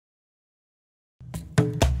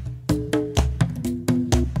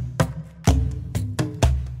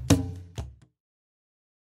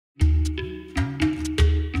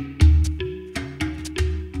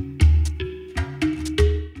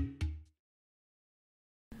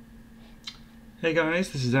Hey guys,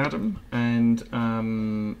 this is Adam, and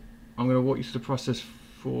I'm going to walk you through the process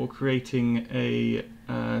for creating a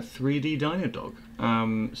 3D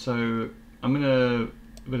Dinodawg. So I'm in a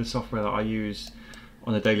bit of software that I use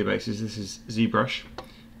on a daily basis. This is ZBrush,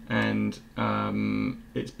 and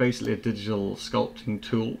it's basically a digital sculpting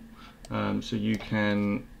tool. So you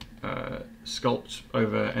can sculpt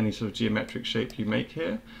over any sort of geometric shape you make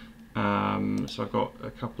here. So I've got a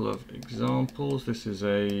couple of examples. This is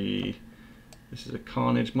a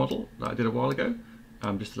Carnage model that I did a while ago,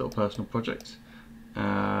 just a little personal project.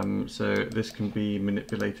 So this can be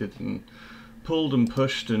manipulated and pulled and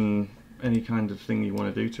pushed and any kind of thing you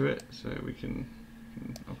want to do to it. So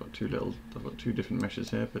I've got two different meshes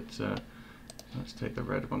here, but let's take the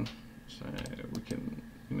red one. So we can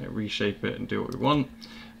reshape it and do what we want.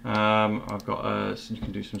 I've got so you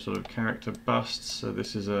can do some sort of character busts. So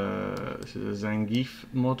this is a Zangief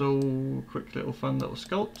model, quick little fun little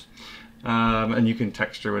sculpt. And you can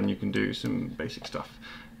texture and you can do some basic stuff.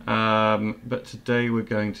 But today we're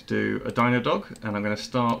going to do a Dinodawg, and I'm going to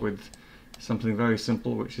start with something very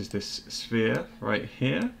simple, which is this sphere right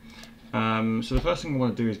here. So the first thing I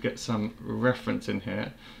want to do is get some reference in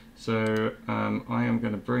here. So I am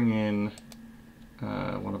going to bring in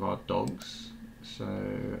one of our dogs. So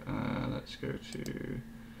let's go to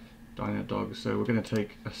Dinodawg. So we're going to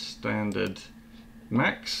take a standard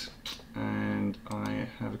Max, and I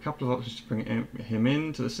have a couple of options to bring him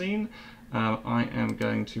into the scene. I am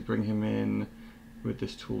going to bring him in with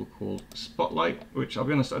this tool called Spotlight, which I'll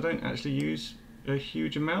be honest, I don't actually use a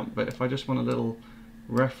huge amount, but if I just want a little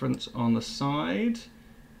reference on the side,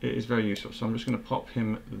 it is very useful. So I'm just going to pop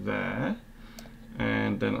him there,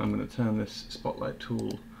 and then I'm going to turn this Spotlight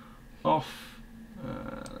tool off.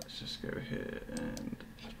 Let's just go here and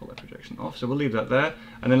pull that projection off. So we'll leave that there,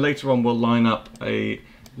 and then later on we'll line up a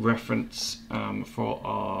reference for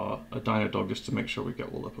a Dinodawg just to make sure we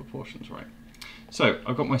get all the proportions right. So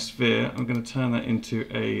I've got my sphere. I'm going to turn that into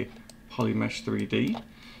a Polymesh 3D,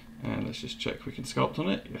 and let's just check we can sculpt on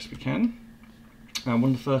it. Yes, we can. One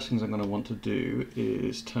of the first things I'm going to want to do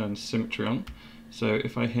is turn symmetry on. So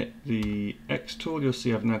if I hit the X tool, you'll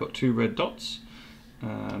see I've now got two red dots.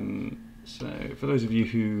 So for those of you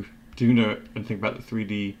who do know it and think about the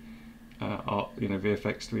 3D art,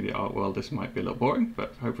 VFX 3D art world, this might be a little boring,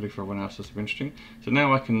 but hopefully for everyone else this will be interesting. So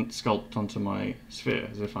now I can sculpt onto my sphere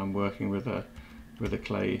as if I'm working with a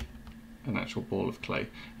clay, an actual ball of clay,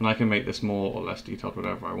 and I can make this more or less detailed,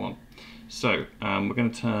 whatever I want. So we're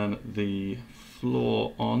going to turn the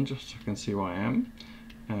floor on just so I can see where I am,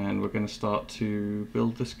 and we're going to start to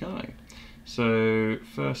build this guy. So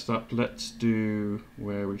first up, let's do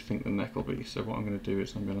where we think the neck will be. So what I'm going to do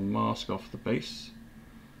is I'm going to mask off the base.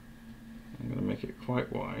 I'm going to make it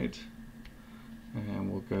quite wide,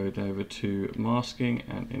 and we'll go over to masking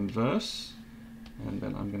and inverse, and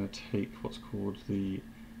then I'm going to take what's called the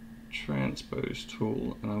transpose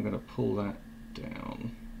tool, and I'm going to pull that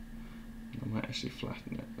down. I might actually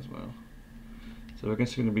flatten it as well. So I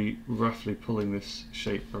guess we're going to be roughly pulling this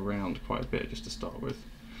shape around quite a bit just to start with.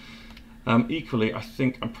 Equally, I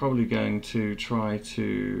think I'm probably going to try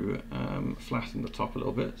to flatten the top a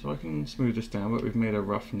little bit so I can smooth this down, but we've made a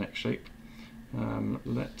rough neck shape.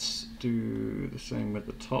 Let's do the same with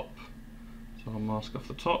the top. So I'll mask off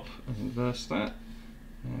the top and inverse that,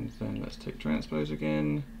 and then let's take transpose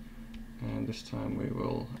again, and this time we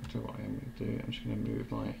will do what I'm going to do. I'm just going to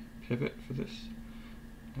move my pivot for this,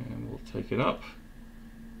 and we'll take it up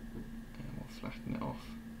and we'll flatten it off.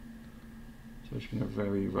 So I'm just going to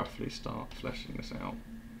very roughly start fleshing this out.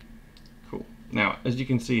 Cool. Now, as you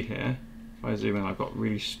can see here, if I zoom in, I've got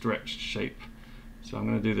really stretched shape. So I'm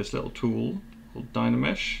going to do this little tool called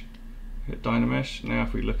Dynamesh. Hit Dynamesh. Now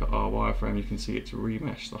if we look at our wireframe, you can see it's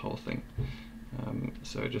remeshed the whole thing.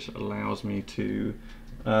 So it just allows me to,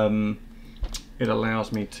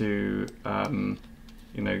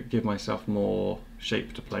 give myself more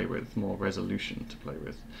shape to play with, more resolution to play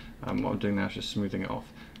with. What I'm doing now is just smoothing it off.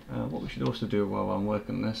 What we should also do while I'm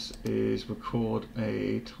working on this is record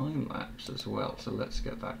a time lapse as well. So let's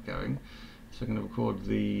get that going. So I'm going to record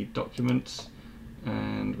the documents,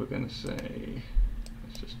 and we're going to say,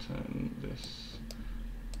 let's just turn this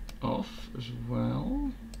off as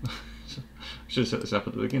well. So I should have set this up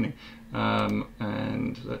at the beginning.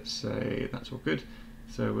 And let's say that's all good.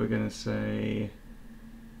 So we're going to say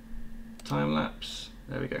time lapse.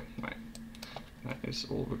 There we go. Right. That is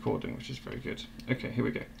all recording, which is very good. Okay, here we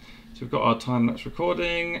go. So we've got our time-lapse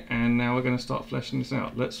recording, and now we're going to start fleshing this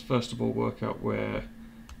out. Let's first of all work out where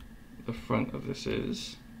the front of this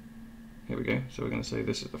is. Here we go. So we're going to say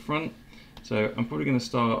this is the front. So I'm probably going to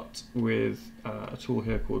start with a tool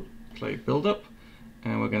here called Clay Buildup,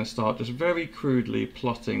 and we're going to start just very crudely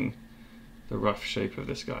plotting the rough shape of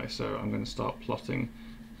this guy. So I'm going to start plotting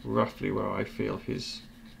roughly where I feel his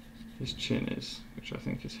chin is, which I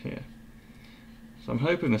think is here. So I'm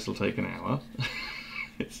hoping this will take an hour.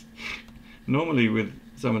 It's normally with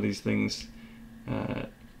some of these things,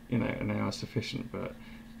 you know, an hour is sufficient, but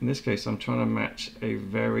in this case I'm trying to match a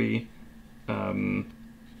very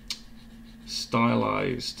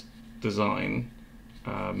stylized design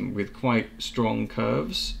with quite strong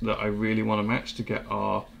curves that I really want to match to get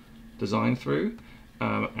our design through,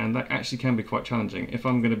 and that actually can be quite challenging. If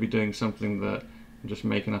I'm going to be doing something that I'm just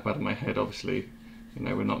making up out of my head, obviously, you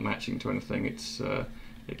know, we're not matching to anything,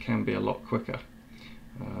 it can be a lot quicker.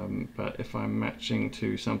 But if I'm matching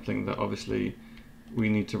to something that obviously we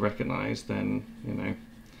need to recognize, then, you know,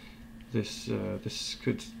 this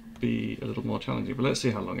could be a little more challenging. But let's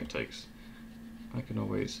see how long it takes. I can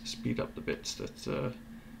always speed up the bits that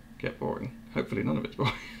get boring. Hopefully none of it's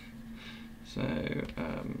boring. So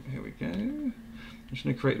here we go. I'm just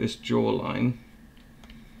going to create this jawline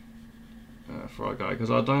for our guy,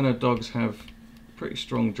 because our dino dogs have pretty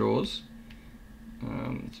strong jaws.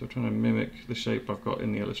 So we're trying to mimic the shape I've got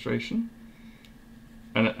in the illustration.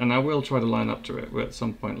 And I will try to line up to it. At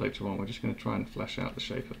some point later on, we're just going to try and flesh out the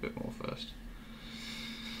shape a bit more first.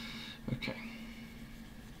 Okay.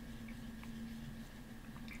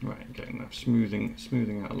 Right, getting that smoothing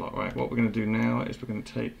out a lot. Right, what we're going to do now is we're going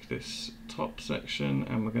to take this top section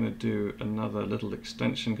and we're going to do another little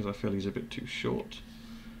extension because I feel he's a bit too short.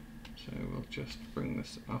 So we'll just bring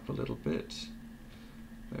this up a little bit.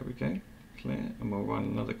 There we go, clear. And we'll run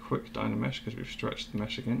another quick Dynamesh because we've stretched the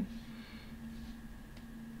mesh again.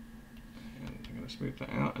 And I'm going to smooth that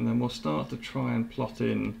out, and then we'll start to try and plot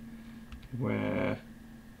in where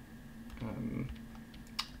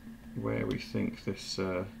we think this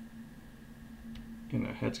you know,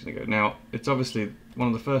 head's going to go. Now, it's obviously one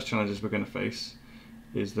of the first challenges we're going to face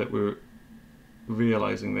is that we're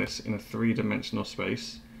realizing this in a three-dimensional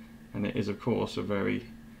space, and it is of course a very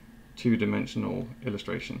two-dimensional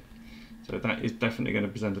illustration. So that is definitely going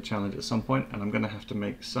to present a challenge at some point, and I'm going to have to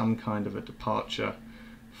make some kind of a departure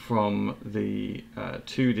from the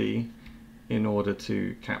 2D in order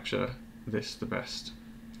to capture this the best.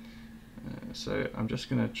 So I'm just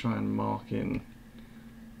going to try and mark in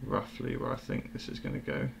roughly where I think this is going to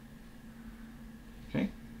go.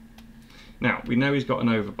 Okay. Now we know he's got an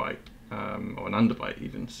overbite, or an underbite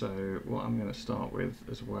even, so what I'm going to start with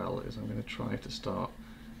as well is I'm going to try to start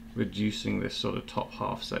reducing this sort of top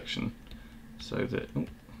half section so that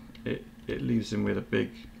it leaves him with a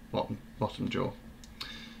big bottom jaw.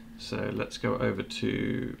 So let's go over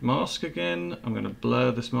to mask again. I'm going to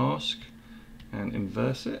blur this mask and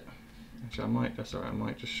inverse it. Actually, I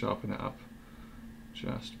might just sharpen it up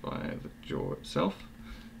just by the jaw itself.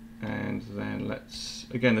 And then let's,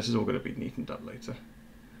 again, this is all going to be neatened up later.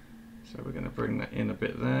 So we're going to bring that in a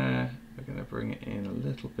bit there. We're going to bring it in a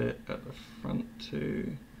little bit at the front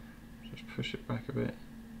too. Just push it back a bit.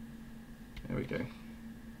 There we go.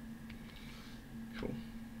 Cool.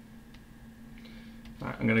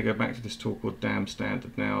 Right, I'm going to go back to this tool called Damn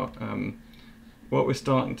Standard now. What we're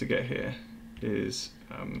starting to get here is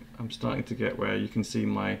I'm starting to get where you can see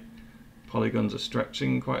my polygons are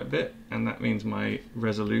stretching quite a bit, and that means my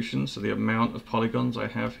resolution, so the amount of polygons I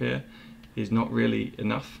have here, is not really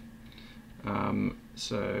enough.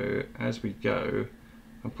 So as we go,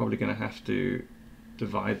 I'm probably going to have to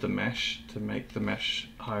divide the mesh to make the mesh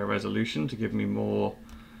higher resolution to give me more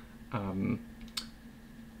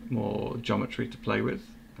geometry to play with.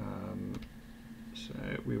 So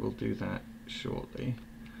we will do that shortly.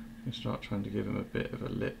 I'm going to start trying to give him a bit of a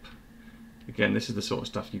lip. Again, this is the sort of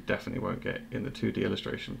stuff you definitely won't get in the 2D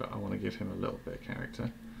illustration, but I want to give him a little bit of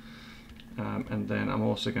character. And then I'm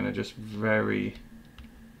also going to just very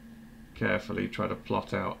carefully try to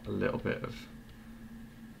plot out a little bit of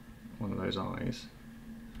one of those eyes.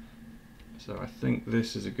 So I think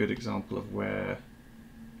this is a good example of where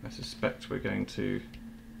I suspect we're going to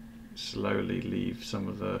slowly leave some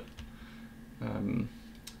of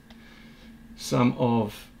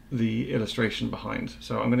the illustration behind.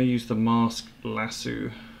 So I'm going to use the mask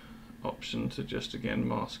lasso option to just again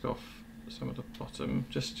mask off some of the bottom,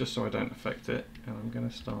 just so I don't affect it, and I'm going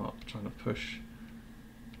to start trying to push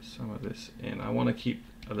some of this in. I want to keep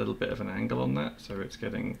a little bit of an angle on that, so it's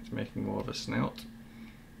making more of a snout.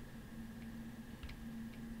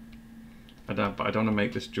 But I don't want to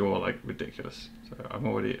make this jaw like ridiculous. So I've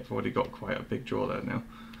already got quite a big jaw there now,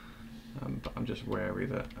 but I'm just wary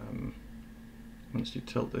that once you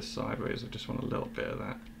tilt this sideways, I just want a little bit of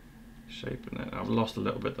that shape in it. I've lost a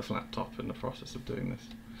little bit of the flat top in the process of doing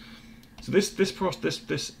this. So this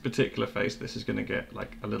particular face, this is going to get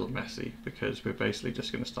like a little messy because we're basically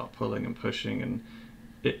just going to start pulling and pushing, and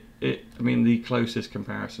I mean, the closest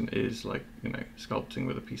comparison is like, you know, sculpting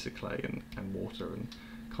with a piece of clay and water, and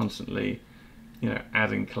constantly, you know,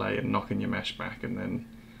 adding clay and knocking your mesh back, and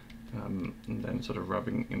then sort of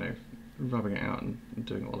rubbing it out and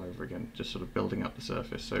doing it all over again, just sort of building up the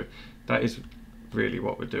surface. So that is really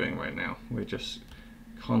what we're doing right now. We're just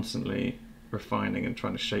constantly refining and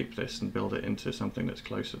trying to shape this and build it into something that's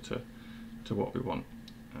closer to what we want.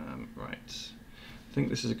 Right, I think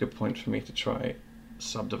this is a good point for me to try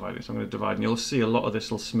subdividing. So I'm going to divide, and you'll see a lot of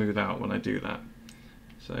this will smooth out when I do that.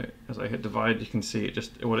 So as I hit divide, you can see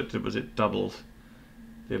what it did was it doubled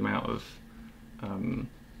the amount of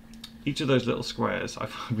each of those little squares.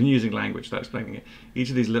 I've been using language without explaining it. Each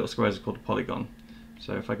of these little squares is called a polygon.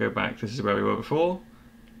 So if I go back, this is where we were before,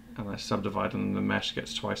 and I subdivide, and the mesh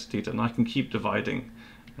gets twice the detail. And I can keep dividing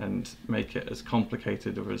and make it as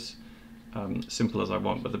complicated or as simple as I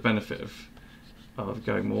want. But the benefit of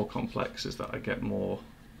going more complex is that I get more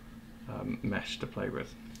mesh to play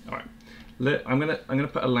with. All right, I'm gonna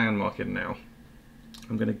put a landmark in now.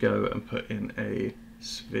 I'm gonna go and put in a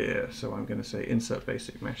sphere. So I'm gonna say insert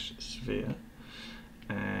basic mesh sphere,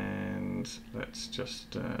 and let's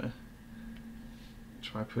just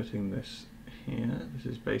try putting this here. This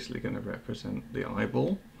is basically going to represent the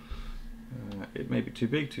eyeball. It may be too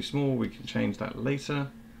big, too small, we can change that later,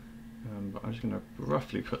 but I'm just going to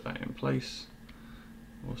roughly put that in place.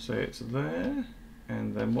 We'll say it's there,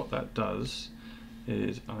 and then what that does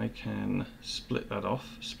is I can split that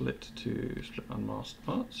off, split unmasked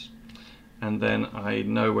parts, and then I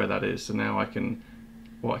know where that is. So now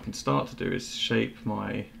what I can start to do is shape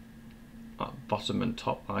my bottom and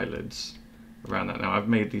top eyelids around that. Now I've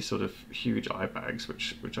made these sort of huge eye bags,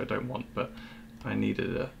 which I don't want, but I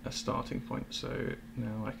needed a starting point. So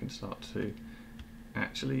now I can start to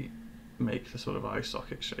actually make the sort of eye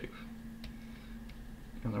socket shape.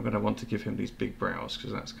 And I'm going to want to give him these big brows,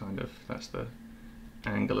 because that's the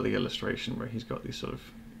angle of the illustration where he's got these sort of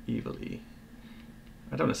evil-y.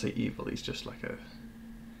 I don't want to say evil, he's just like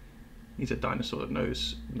he's a dinosaur that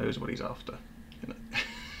knows what he's after. You know?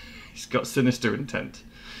 He's got sinister intent.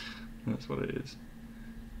 That's what it is.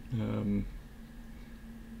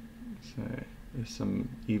 So there's some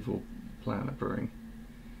evil plan brewing.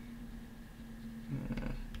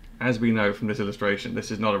 As we know from this illustration, this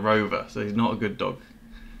is not a rover, so he's not a good dog.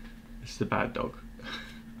 This is a bad dog.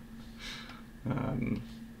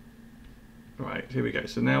 Right, here we go.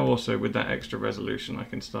 So now also with that extra resolution, I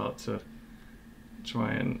can start to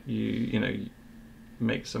try and you know,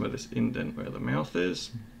 make some of this indent where the mouth is.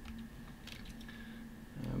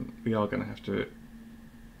 We are going to have to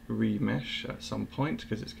remesh at some point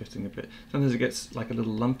because it's getting a bit, sometimes it gets like a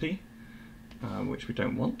little lumpy, which we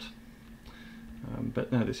don't want.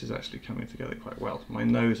 But no, this is actually coming together quite well. My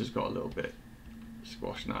nose has got a little bit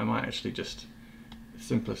squashed now. I might actually just, the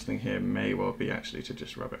simplest thing here may well be actually to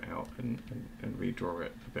just rub it out and redraw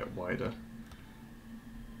it a bit wider.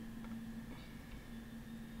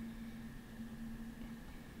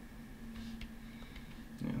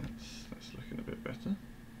 Yeah, that's looking a bit better.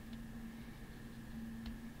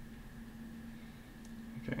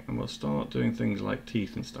 Okay, and we'll start doing things like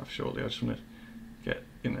teeth and stuff shortly. I just want to get,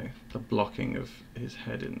 you know, the blocking of his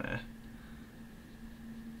head in there.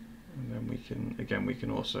 And then we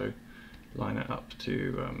can also line it up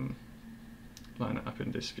to line it up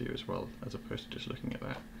in this view as well, as opposed to just looking at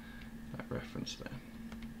that reference there.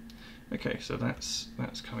 Okay, so that's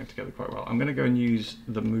coming together quite well. I'm going to go and use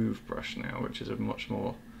the move brush now, which is a much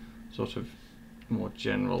more sort of more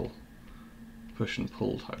general push and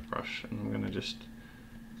pull type brush, and I'm going to just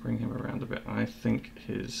bring him around a bit. I think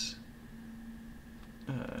his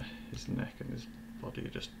neck and his body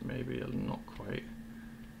just maybe are not quite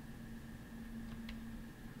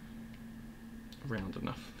round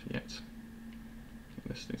enough yet. I think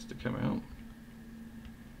this needs to come out.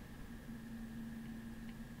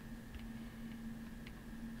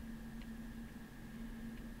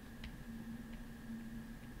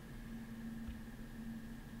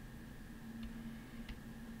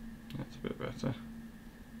 That's a bit better.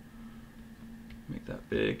 Make that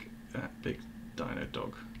big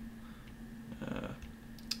Dinodawg.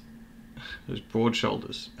 Those broad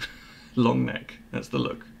shoulders, long neck, that's the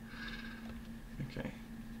look. Okay,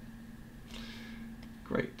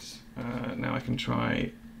 great. Now I can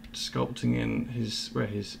try sculpting in where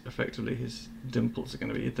effectively his dimples are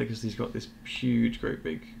going to be, because he's got this huge, great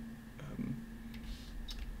big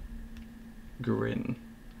grin.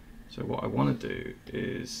 So what I want to do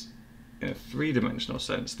is, in a three-dimensional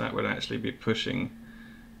sense, that would actually be pushing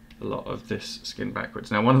a lot of this skin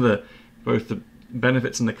backwards. Now, one of the both the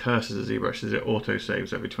benefits and the curses of ZBrush is it auto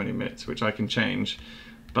saves every 20 minutes, which I can change,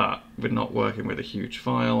 but we're not working with a huge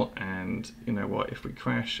file, and you know what, if we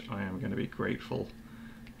crash, I am going to be grateful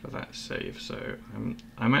for that save. So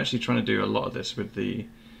I'm actually trying to do a lot of this with the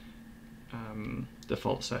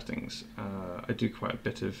default settings. I do quite a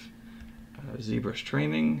bit of ZBrush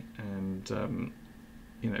training, and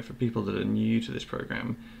you know, for people that are new to this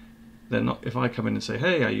program, they're not, if I come in and say,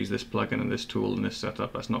 hey, I use this plugin and this tool and this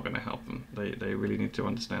setup, that's not going to help them. They really need to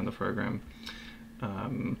understand the program,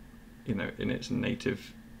 you know, in its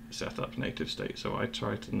native setup, native state. So I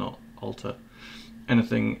try to not alter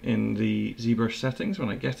anything in the ZBrush settings when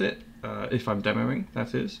I get it, if I'm demoing,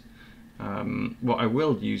 that is. What I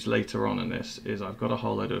will use later on in this is I've got a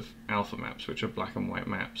whole load of alpha maps, which are black and white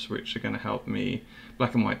maps, which are going to help me,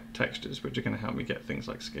 black and white textures, which are going to help me get things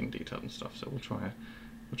like skin detail and stuff. So we'll try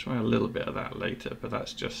a little bit of that later, but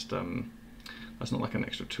that's just that's not like an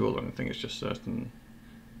extra tool or anything. It's just certain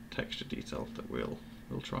texture detail that we'll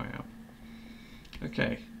try out.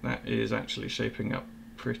 Okay, that is actually shaping up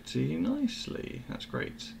pretty nicely. That's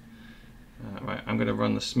great. Right, I'm going to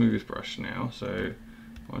run the smooth brush now. So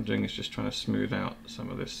what I'm doing is just trying to smooth out some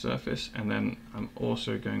of this surface, and then I'm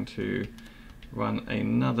also going to run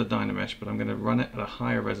another Dynamesh, but I'm going to run it at a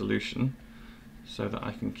higher resolution so that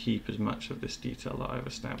I can keep as much of this detail that I've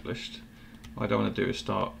established. What I don't want to do is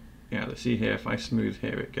start, yeah, let's see here, if I smooth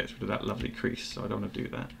here it gets rid of that lovely crease, so I don't want to do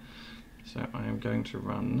that. So I am going to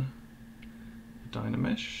run a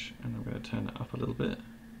Dynamesh, and I'm going to turn it up a little bit.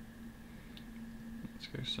 Let's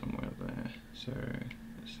go somewhere there. So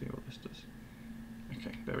let's see what this does.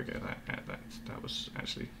 Okay, there we go. That was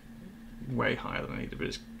actually way higher than I needed, but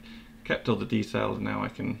it's kept all the detail, and now I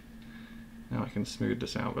can smooth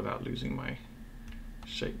this out without losing my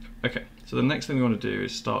shape. Okay, so the next thing we want to do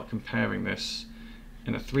is start comparing this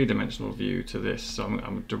in a three-dimensional view to this. So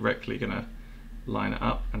I'm directly going to line it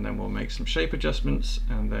up, and then we'll make some shape adjustments,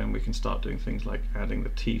 and then we can start doing things like adding the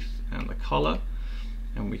teeth and the collar,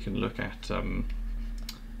 and we can look at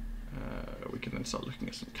we can then start looking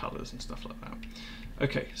at some colors and stuff like that.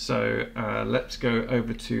 Okay, so let's go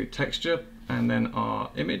over to texture and then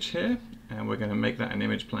our image here, and we're going to make that an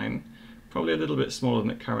image plane, probably a little bit smaller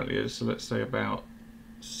than it currently is, so let's say about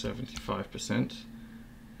 75%,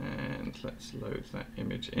 and let's load that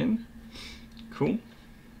image in. Cool.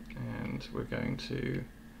 And we're going to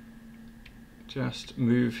just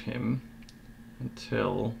move him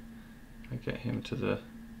until I get him to the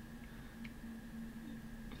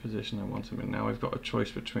position I want him in. Now we've got a choice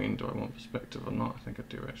between, do I want perspective or not? I think I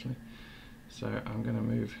do actually. So I'm going to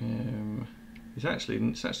move him. It's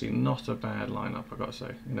actually not a bad lineup, I've got to say.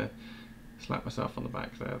 I'm going to slap myself on the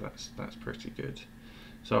back there. That's pretty good.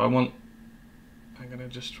 So I'm going to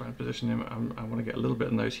just try and position him. I want to get a little bit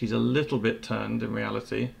of nose. He's a little bit turned in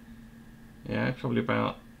reality. Yeah, probably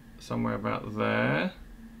about somewhere about there,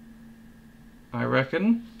 I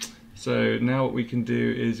reckon. So now what we can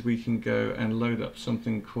do is we can go and load up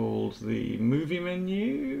something called the movie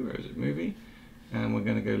menu. Where is it, movie? And we're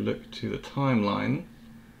going to go look to the timeline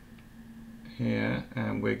here,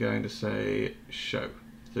 and we're going to say show.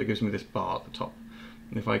 So it gives me this bar at the top.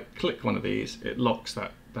 And if I click one of these, it locks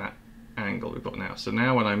that angle we've got now. So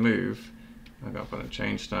now when I move, I'm going to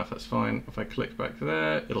change stuff, that's fine. If I click back to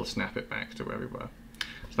there, it'll snap it back to where we were.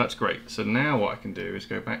 So that's great. So now what I can do is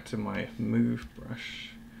go back to my move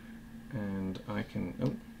brush, and I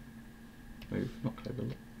can, move, not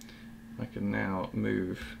global. I can now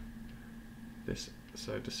move this,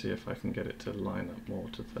 so to see if I can get it to line up more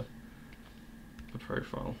to the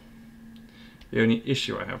profile. The only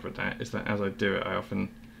issue I have with that is that as I do it, I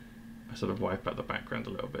sort of wipe out the background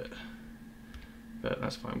a little bit. But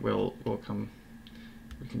that's fine,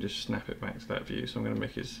 we can just snap it back to that view. So I'm going to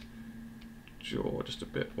make his jaw just a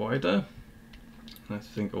bit wider. And I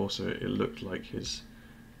think also it looked like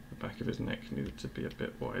the back of his neck needed to be a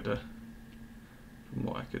bit wider from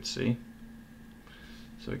what I could see.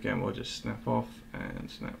 So again, we'll just snap off and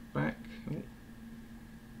snap back. Ooh.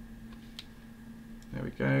 There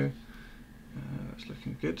we go. That's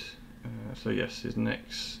looking good. So yes, his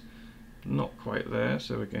neck's not quite there.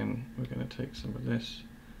 So again, we're going to take some of this.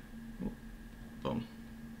 Ooh. Boom.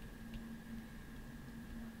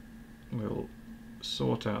 We'll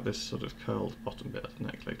sort out this sort of curled bottom bit of the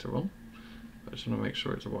neck later on. I just want to make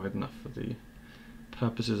sure it's wide enough for the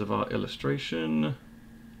purposes of our illustration.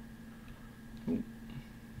 Ooh.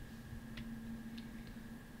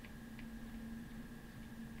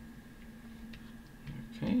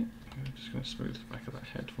 Okay, I'm just going to smooth the back of that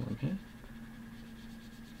head for him here.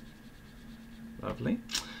 Lovely.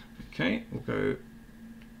 Okay, we'll go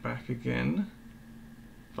back again.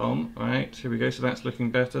 Boom. Right, here we go. So that's looking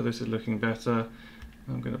better. This is looking better.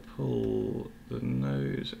 I'm going to pull the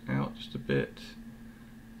nose out just a bit,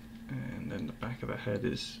 and then the back of the head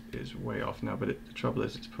is way off now. But the trouble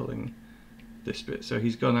is, it's pulling this bit. So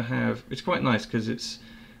he's going to have. It's quite nice because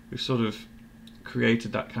we've sort of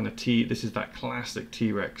created that kind of This is that classic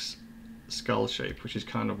T-Rex skull shape, which is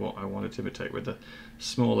kind of what I wanted to imitate, with the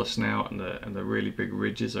smaller snout and the really big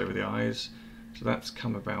ridges over the eyes. So that's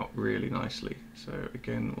come about really nicely. So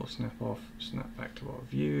again, we'll snap back to our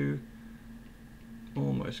view.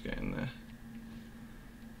 Almost getting there.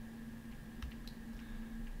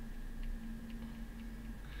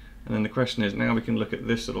 And then the question is, now we can look at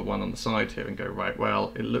this little one on the side here and go, right,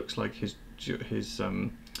 well, it looks like it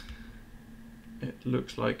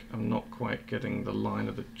looks like I'm not quite getting the line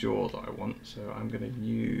of the jaw that I want, so I'm going to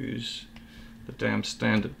use the damn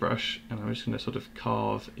standard brush, and I'm just going to sort of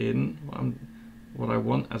carve in what I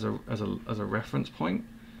want as a reference point.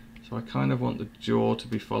 So I kind of want the jaw to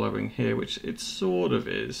be following here, which it sort of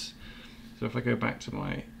is. So if I go back to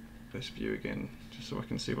this view again, just so I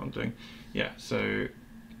can see what I'm doing. Yeah, so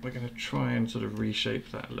we're going to try and sort of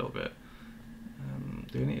reshape that a little bit.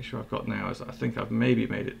 The only issue I've got now is that I think I've maybe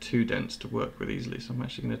made it too dense to work with easily, so I'm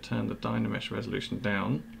actually going to turn the Dynamesh resolution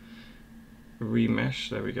down, remesh,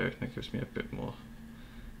 there we go, that gives me a bit more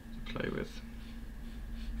to play with.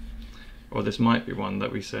 Or this might be one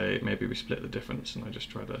that we say, maybe we split the difference and I just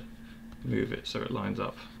try to move it so it lines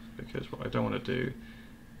up, because what I don't want to do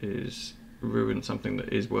is ruin something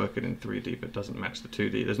that is working in 3D but doesn't match the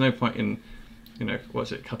 2D. There's no point in,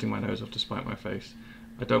 cutting my nose off to spite my face.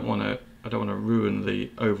 I don't want to ruin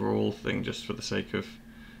the overall thing just for the sake of,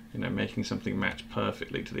 making something match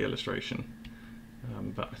perfectly to the illustration.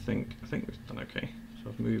 But I think we've done okay. So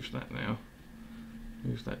I've moved that now.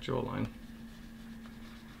 Moved that jawline.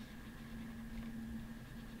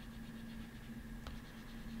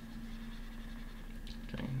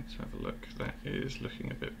 Okay, let's have a look. That is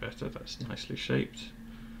looking a bit better. That's nicely shaped.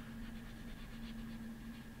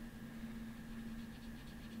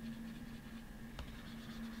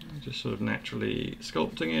 Just sort of naturally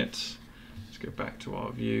sculpting it. Let's go back to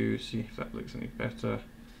our view, see if that looks any better.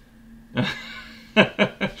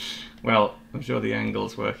 Well, I'm sure the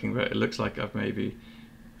angle's working, but it looks like I've maybe,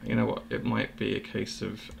 it might be a case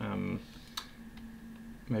of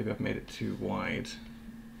maybe I've made it too wide,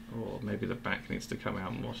 or maybe the back needs to come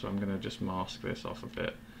out more, so I'm going to just mask this off a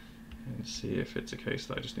bit and see if it's a case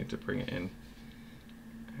that I just need to bring it in,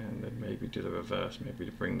 and then maybe do the reverse, maybe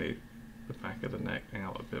to bring the back of the neck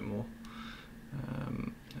out a bit more.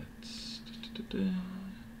 Let's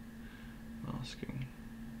masking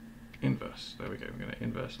inverse. There we go. We're going to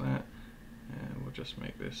inverse that, and we'll just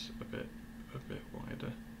make this a bit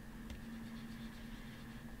wider.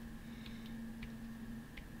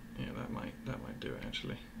 Yeah, that might do it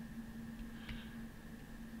actually.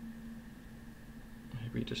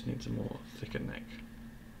 Maybe he just needs a more thicker neck.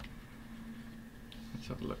 Let's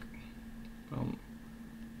have a look.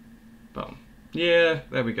 Boom. Yeah,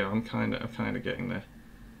 there we go. I'm kind of getting there.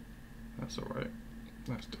 That's all right.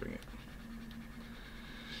 That's doing it.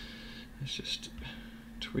 Let's just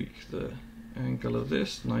tweak the angle of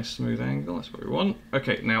this. Nice smooth angle. That's what we want.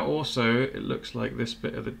 Okay. Now also, it looks like this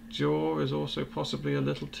bit of the jaw is also possibly a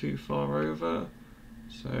little too far over.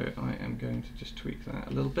 So I am going to just tweak that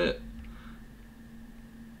a little bit.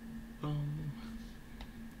 So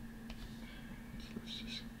let's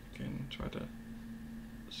just again try to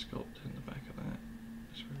sculpt in the back of that,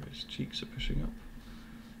 just where his cheeks are pushing up.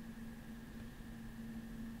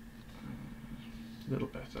 A little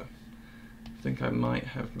better. I think I might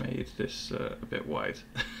have made this a bit wide,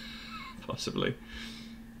 possibly.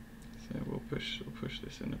 So we'll push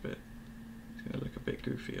this in a bit. It's going to look a bit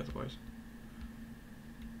goofy otherwise.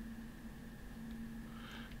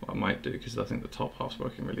 What I might do, because I think the top half's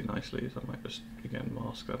working really nicely, is I might just again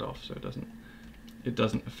mask that off so it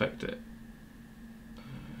doesn't affect it.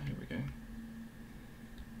 Here we go.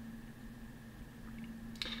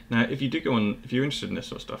 Now, if you're interested in this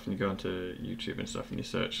sort of stuff, and you go onto YouTube and stuff, and you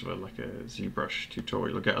search for like a ZBrush tutorial,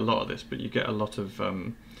 you'll get a lot of this. But you get a lot of,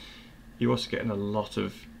 you also get a lot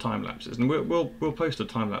of time lapses, and we'll post a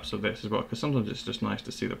time lapse of this as well, because sometimes it's just nice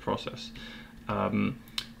to see the process.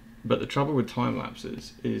 But the trouble with time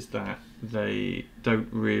lapses is that they don't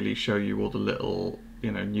really show you all the little,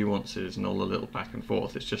 nuances and all the little back and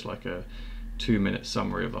forth. It's just like a 2-minute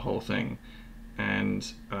summary of the whole thing,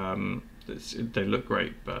 and they look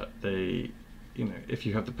great, but they, if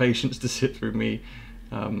you have the patience to sit through me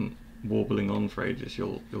warbling on for ages,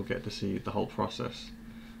 you'll get to see the whole process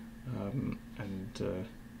and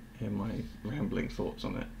hear my rambling thoughts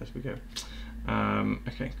on it as we go.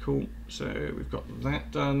 Okay, cool. So we've got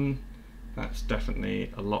that done. That's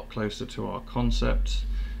definitely a lot closer to our concept.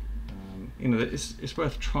 You know, it's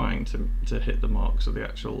worth trying to hit the marks of the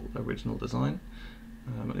actual original design.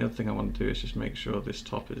 And the other thing I want to do is just make sure this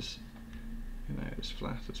top is, you know, as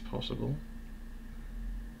flat as possible,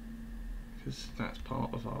 because that's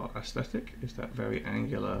part of our aesthetic, is that very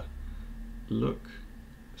angular look.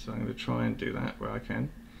 So I'm going to try and do that where I can,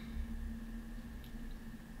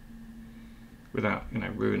 without, you know,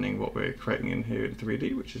 ruining what we're creating in here in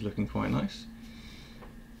 3D, which is looking quite nice.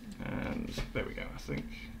 And there we go. I think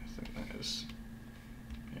that is,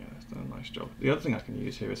 yeah, that's done a nice job. The other thing I can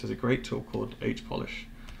use here is there's a great tool called H-Polish.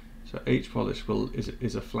 So H-Polish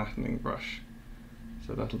is a flattening brush.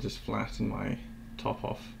 So that'll just flatten my top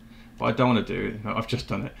off. What I don't want to do, no, I've just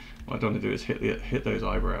done it. What I don't want to do is hit those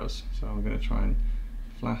eyebrows. So I'm going to try and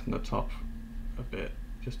flatten the top a bit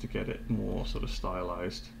just to get it more sort of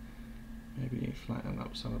stylized. Maybe flatten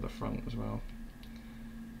up some of the front as well,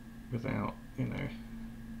 without, you know,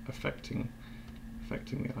 affecting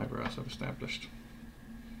the eyebrows I've established.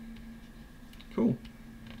 Cool.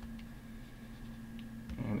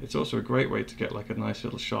 And it's also a great way to get like a nice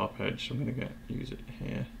little sharp edge. I'm going to use it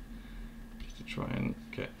here just to try and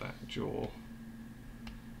get that jaw.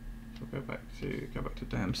 So I'll go back to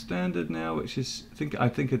damn standard now, which is I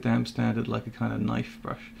think a damn standard, like a kind of knife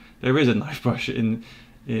brush. There is a knife brush in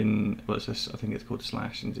well, it's just, I think it's called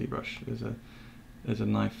Slash in ZBrush. There's a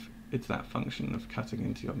knife. It's that function of cutting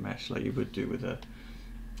into your mesh like you would do with a,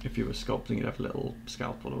 if you were sculpting, you'd have a little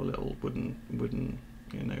scalpel or a little wooden,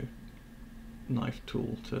 you know, knife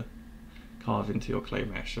tool to carve into your clay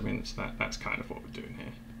mesh. I mean, that's kind of what we're doing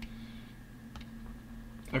here.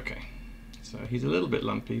 Okay, so he's a little bit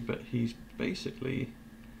lumpy, but he's basically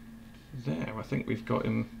there. I think we've got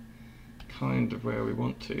him kind of where we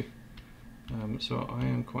want to. So I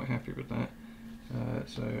am quite happy with that.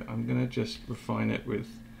 So I'm going to just refine it with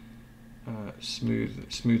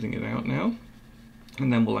smoothing it out now,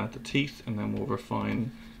 and then we'll add the teeth, and then we'll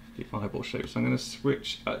refine the eyeball shape. So I'm going to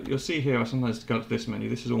switch. You'll see here I sometimes go to this menu.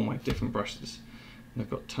 This is all my different brushes, and I've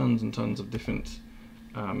got tons and tons of different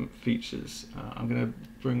features. I'm going to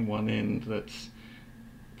bring one in that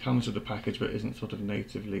comes with the package but isn't sort of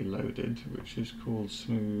natively loaded, which is called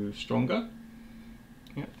Smooth Stronger.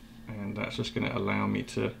 Yeah. And that's just going to allow me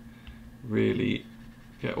to really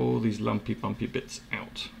get all these lumpy bumpy bits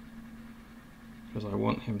out, because I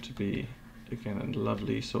want him to be, again, a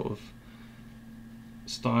lovely sort of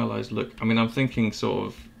stylized look. I mean, I'm thinking sort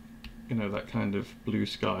of, you know, that kind of blue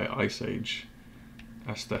sky Ice Age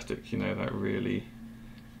aesthetic, you know, that really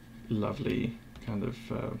lovely kind of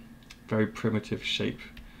very primitive shape,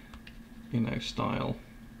 you know, style.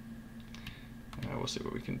 We'll see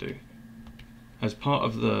what we can do. As part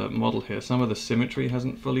of the model here, some of the symmetry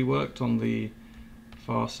hasn't fully worked on the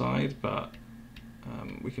far side, but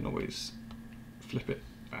we can always flip it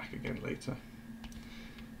back again later.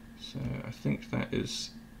 So I think that is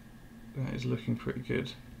looking pretty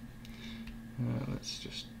good. Let's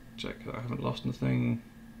just check that I haven't lost anything.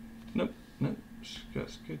 Nope,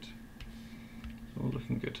 that's good. It's all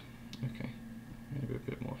looking good. Okay, maybe a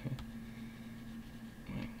bit more here.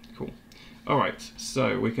 Right, cool. Alright,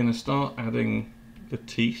 so we're going to start adding the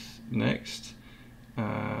teeth next.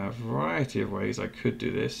 A variety of ways I could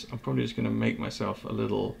do this. I'm probably just going to make myself a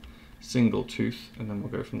little single tooth, and then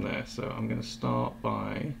we'll go from there. So I'm going to start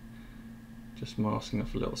by just masking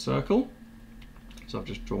off a little circle. So I've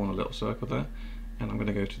just drawn a little circle there, and I'm going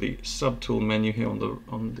to go to the subtool menu here on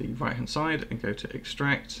the right hand side and go to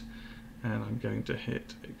extract, and I'm going to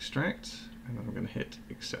hit extract, and then I'm going to hit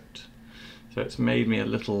accept. So it's made me a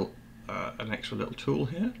little an extra little tool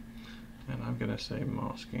here, and I'm going to say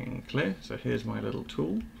masking clear. So here's my little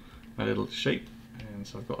tool, my little shape, and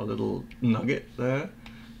so I've got a little nugget there,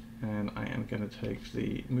 and I am going to take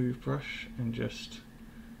the move brush and just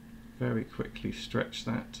very quickly stretch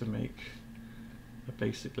that to make a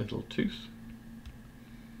basic little tooth.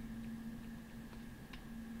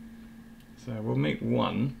 So we'll make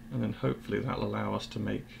one, and then hopefully that'll allow us to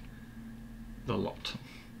make the lot.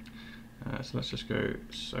 So let's just go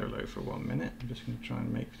solo for 1 minute. I'm just going to try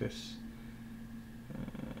and make this,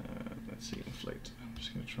 let's see, inflate. I'm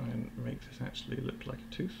just going to try and make this actually look like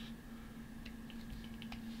a tooth.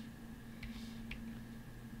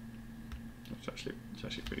 It's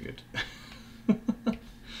actually pretty good.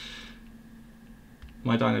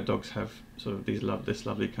 My Dinodogs have sort of this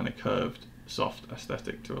lovely kind of curved, soft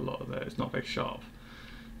aesthetic to a lot of there. It's not very sharp.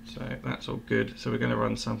 So that's all good. So we're going to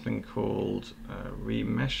run something called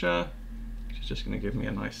remesher, which is just going to give me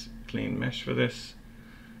a nice clean mesh for this.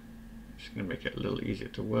 Just going to make it a little easier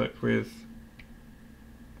to work with.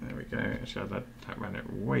 There we go. Actually, that ran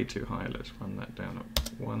it way too high. Let's run that down at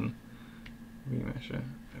 1. Remeasure.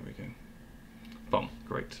 There we go. Boom.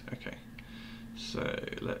 Great. Okay. So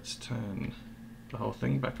let's turn the whole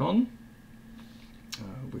thing back on.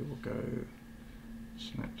 We will go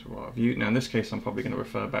snap to our view. Now in this case I'm probably going to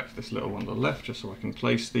refer back to this little one on the left just so I can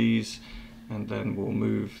place these, and then we'll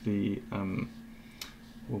move the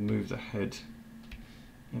head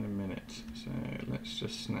in a minute. So let's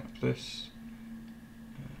just snap this.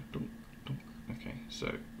 Dunk, dunk. Okay,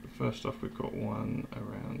 so first off we've got one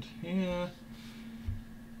around here.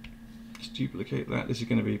 Let's duplicate that. This is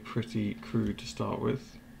going to be pretty crude to start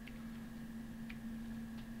with.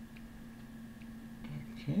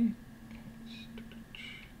 Okay,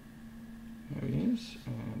 there he is,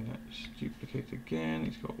 and let's duplicate again.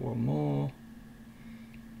 He's got one more.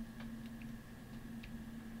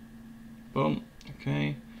 Boom.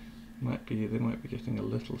 Okay, they might be getting a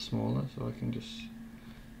little smaller, so I can just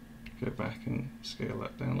go back and scale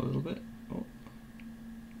that down a little bit. Oh.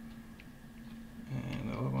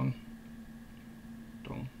 And another one.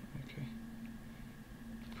 Done. Okay.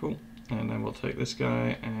 Cool. And then we'll take this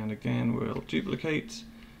guy, and again we'll duplicate,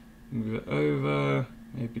 move it over,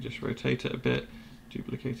 maybe just rotate it a bit,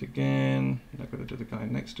 duplicate again. I'm going to do the guy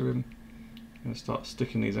next to him. I'm going to start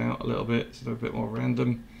sticking these out a little bit so they're a bit more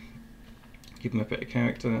random. Give them a bit of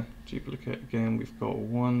character. Duplicate again. We've got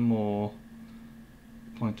one more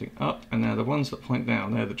pointing up, and now the ones that point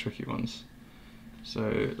down, they're the tricky ones.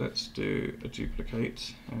 So let's do a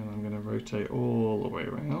duplicate, and I'm going to rotate all the way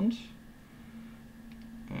around.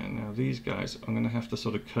 And now these guys, I'm going to have to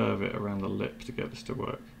sort of curve it around the lip to get this to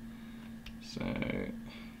work. So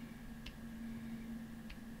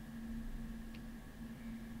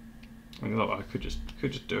I mean, I could just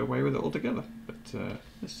do away with it altogether, but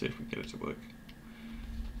let's see if we can get it to work.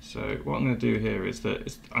 So what I'm going to do here is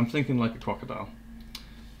that I'm thinking like a crocodile,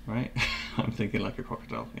 right? I'm thinking like a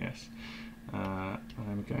crocodile, yes.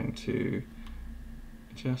 I'm going to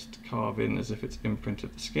just carve in as if it's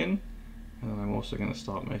imprinted the skin, and then I'm also going to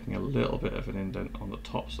start making a little bit of an indent on the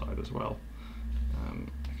top side as well.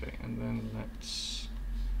 Okay, and then let's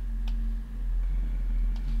there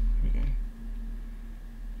we go.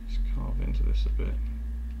 Just carve into this a bit,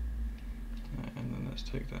 and then let's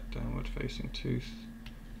take that downward facing tooth,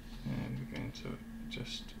 and we're going to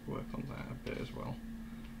just work on that a bit as well.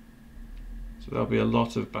 So there'll be a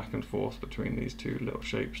lot of back and forth between these two little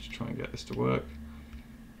shapes to try and get this to work.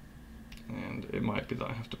 And it might be that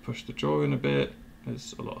I have to push the jaw in a bit.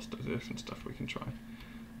 There's a lot of different stuff we can try.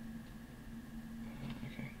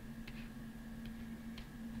 Okay.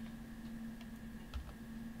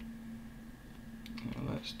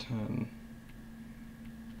 Now let's turn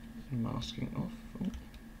masking off. Oh.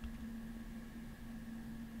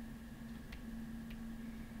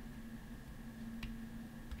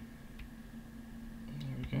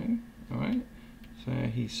 Okay, alright, so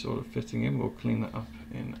he's sort of fitting in. We'll clean that up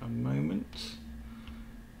in a moment.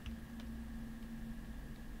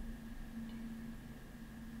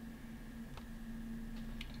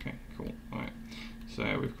 Okay, cool, alright,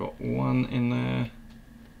 so we've got one in there.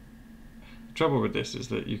 The trouble with this is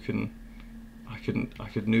that I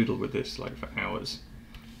could noodle with this like for hours,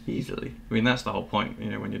 easily. I mean, that's the whole point, you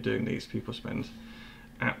know, when you're doing these, people spend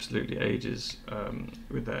absolutely ages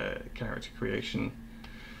with their character creation.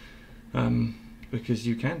 Because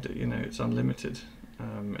you can do, you know, it's unlimited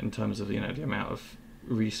in terms of, you know, the amount of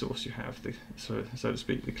resource you have, so to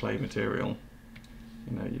speak, the clay material.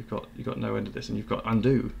 You know, you've got no end of this, and you've got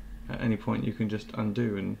undo. At any point, you can just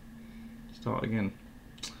undo and start again.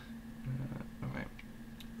 All right,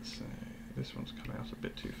 so this one's come out a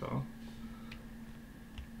bit too far.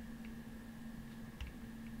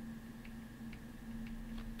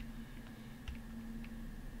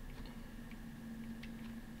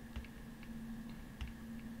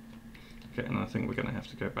 Okay, and I think we're going to have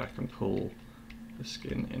to go back and pull the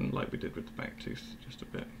skin in like we did with the back tooth just a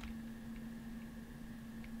bit.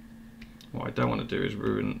 What I don't want to do is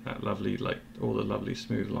ruin that lovely, like all the lovely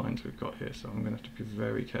smooth lines we've got here, so I'm going to have to be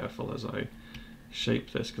very careful as I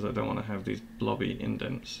shape this, because I don't want to have these blobby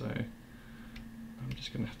indents, so I'm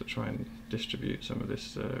just going to have to try and distribute some of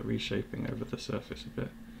this reshaping over the surface a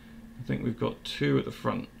bit. I think we've got two at the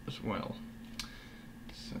front as well,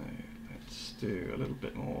 so let's do a little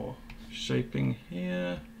bit more shaping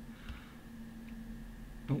here.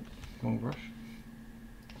 Oh, wrong brush.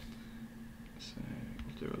 So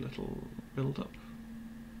we'll do a little build up.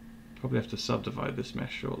 Probably have to subdivide this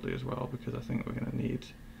mesh shortly as well, because I think we're going to need,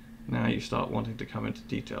 now you start wanting to come into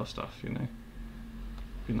detail stuff, you know.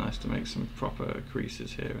 Be nice to make some proper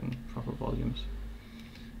creases here and proper volumes.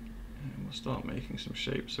 And we'll start making some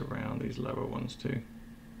shapes around these lower ones too.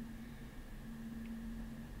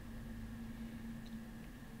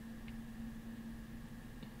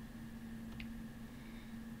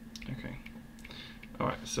 Okay.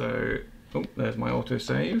 Alright, so there's my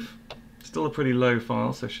autosave. Still a pretty low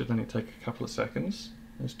file, so it should only take a couple of seconds.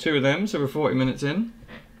 There's 2 of them, so we're 40 minutes in.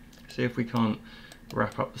 See if we can't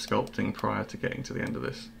wrap up the sculpting prior to getting to the end of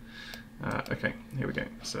this. Okay, here we go.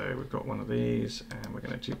 So we've got one of these, and we're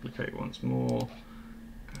going to duplicate once more.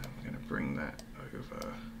 And we're going to bring that over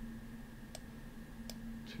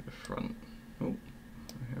to the front. Oh,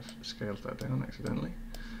 I have scaled that down accidentally.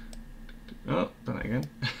 Oh, done it again.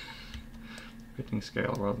 Hitting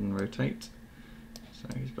scale rather than rotate. So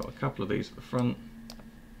he's got a couple of these at the front.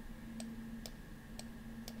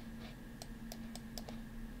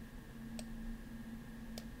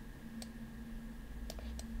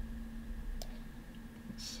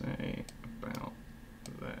 Let's say about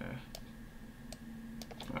there.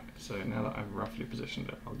 Right, so now that I've roughly positioned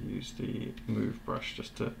it, I'll use the move brush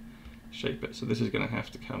just to shape it. So this is going to have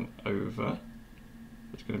to come over.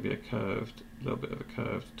 It's going to be a little bit of a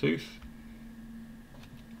curved tooth.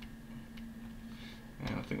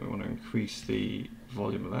 And I think we want to increase the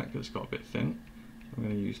volume of that because it's got a bit thin. I'm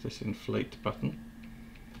going to use this inflate button.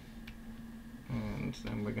 And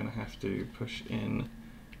then we're going to have to push in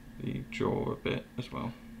the jaw a bit as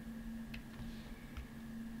well.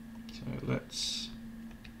 So let's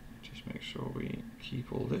just make sure we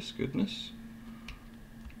keep all this goodness.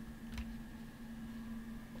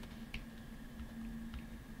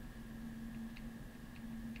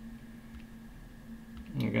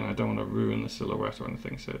 Again, I don't want to ruin the silhouette or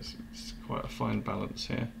anything, so it's quite a fine balance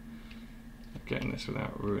here of getting this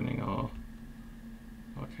without ruining our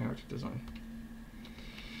character design.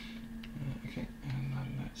 Okay, and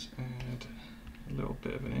then let's add a little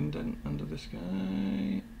bit of an indent under this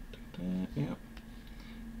guy. Yep.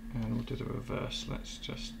 And we'll do the reverse. Let's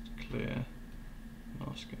just clear,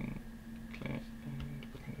 masking, clear, and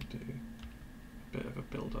we're going to do a bit of a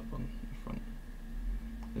build up on the front.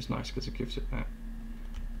 It's nice because it gives it that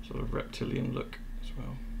sort of reptilian look as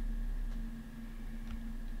well.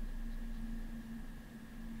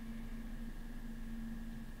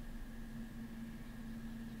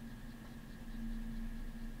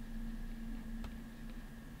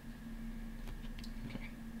 Okay.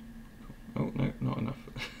 Oh no, not enough.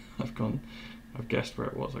 I've guessed where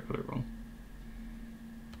it was, I got it wrong.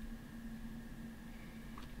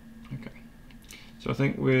 Okay. So I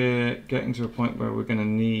think we're getting to a point where we're going to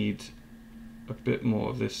need a bit more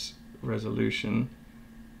of this resolution.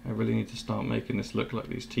 I really need to start making this look like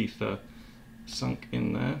these teeth are sunk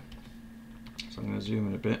in there. So I'm going to zoom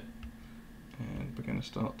in a bit, and we're going to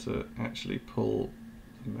start to actually pull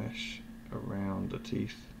the mesh around the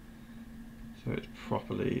teeth so it's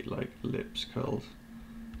properly like lips curled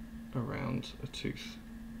around a tooth.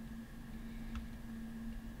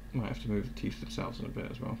 Might have to move the teeth themselves in a bit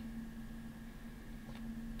as well.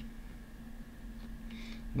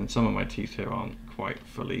 And then some of my teeth here aren't quite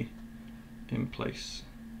fully in place.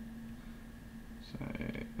 So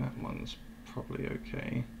that one's probably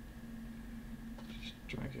okay. Just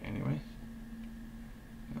drag it anyway.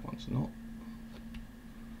 That one's not.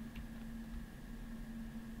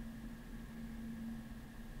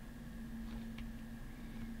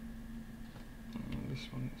 And this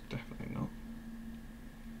one is definitely not.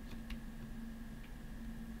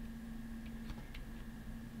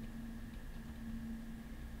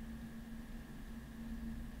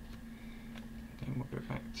 We'll go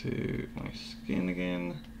back to my skin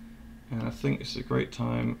again, and I think it's a great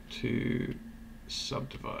time to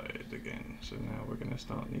subdivide again. So now we're going to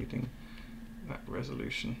start needing that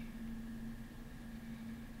resolution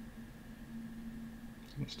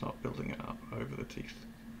and start building it up over the teeth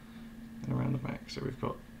and around the back. So we've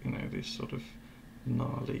got, you know, this sort of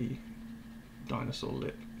gnarly dinosaur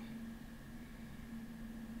lip.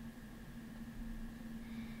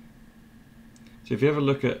 So if you ever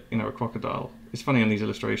look at, you know, a crocodile, it's funny on these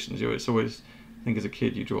illustrations, it's always, I think as a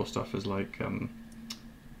kid you draw stuff as like, you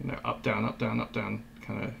know, up, down, up, down, up, down,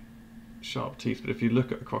 kind of sharp teeth. But if you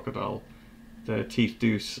look at a crocodile, their teeth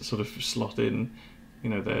do sort of slot in, you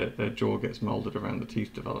know, their jaw gets molded around the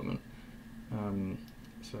teeth development.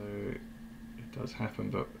 So it does happen,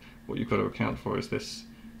 but what you've got to account for is this,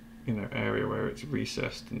 you know, area where it's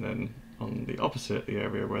recessed, and then on the opposite, the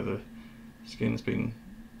area where the skin's been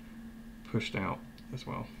pushed out as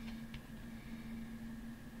well.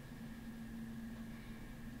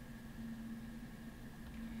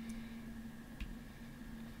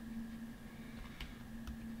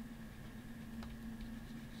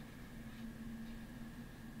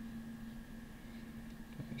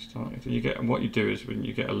 So you get, and what you do is when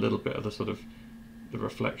you get a little bit of the sort of the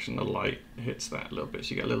reflection, the light hits that a little bit, so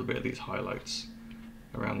you get a little bit of these highlights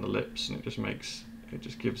around the lips, and it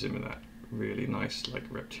just gives him that really nice, like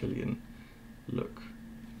reptilian look.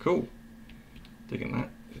 Cool. Digging that.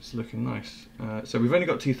 It's looking nice. So we've only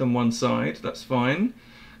got teeth on one side. That's fine.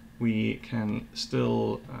 We can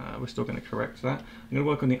still, we're still going to correct that. I'm going to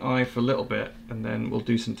work on the eye for a little bit, and then we'll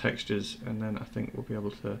do some textures, and then I think we'll be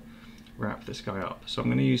able to wrap this guy up. So I'm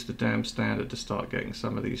going to use the damn standard to start getting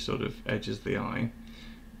some of these sort of edges of the eye. In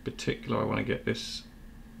particular, I want to get this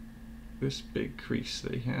big crease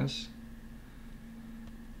that he has.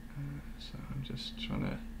 So I'm just trying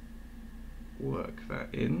to work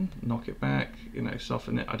that in, knock it back, you know,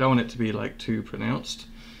 soften it. I don't want it to be like too pronounced,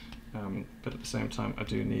 but at the same time I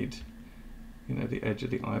do need, you know, the edge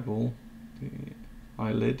of the eyeball, the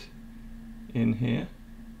eyelid in here.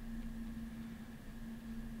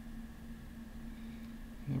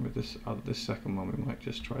 And with this second one we might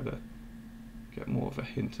just try to get more of a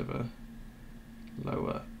hint of a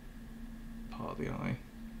lower part of the eye.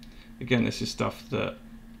 Again, this is stuff that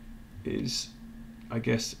is, I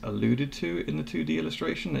guess, alluded to in the 2D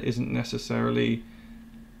illustration. That isn't necessarily,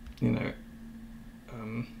 you know,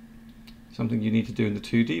 something you need to do in the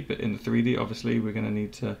 2D, but in the 3D, obviously, we're going to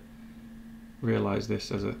need to realize this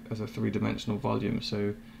as a three-dimensional volume.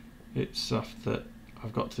 So it's stuff that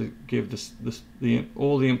I've got to give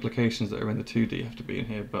all the implications that are in the 2D have to be in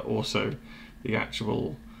here, but also the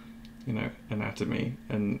actual, you know, anatomy,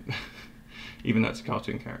 and even that's a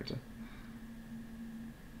cartoon character.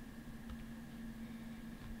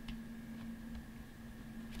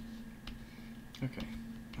 Okay,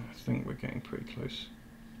 I think we're getting pretty close.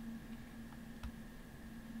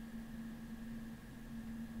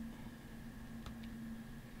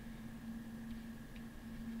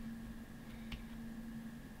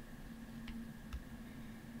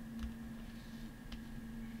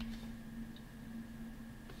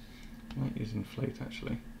 I might use inflate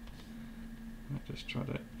actually. I might just try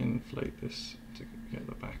to inflate this to get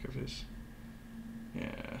the back of his.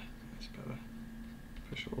 Yeah, that's better.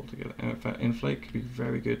 Push it all together. And in fact, inflate could be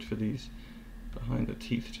very good for these behind the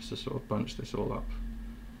teeth, just to sort of bunch this all up.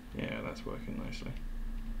 Yeah, that's working nicely.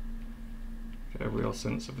 Get a real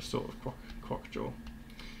sense of a sort of quack jaw.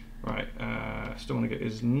 Right, still want to get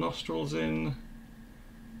his nostrils in.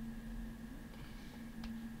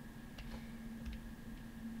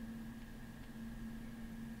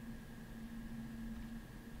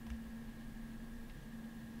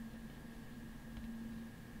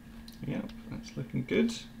 Yep, that's looking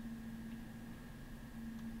good.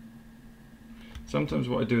 Sometimes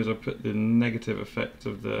what I do is I put the negative effect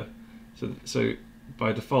of the, so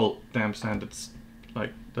by default damn standards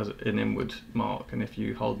like does an inward mark, and if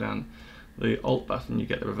you hold down the Alt button you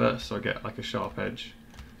get the reverse, so I get like a sharp edge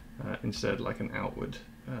instead, like an outward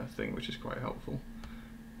thing, which is quite helpful.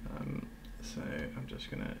 So I'm just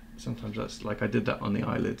gonna, sometimes that's like I did that on the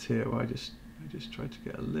eyelids here, where I just tried to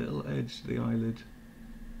get a little edge to the eyelid.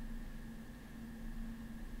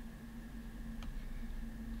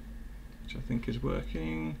 Which I think is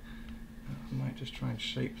working. I might just try and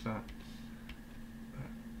shape that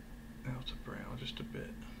outer brow just a bit.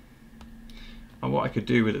 And what I could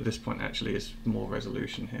do with at this point actually is more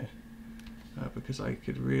resolution here, because I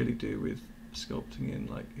could really do with sculpting in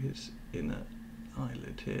like his inner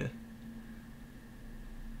eyelid here.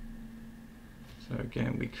 So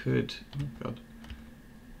again, we could, oh god,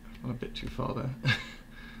 I've gone a bit too far there.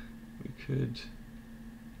 We could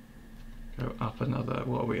go up another,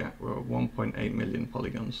 what are we at? We're at 1.8 million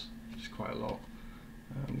polygons, which is quite a lot.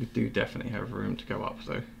 We do definitely have room to go up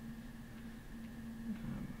though.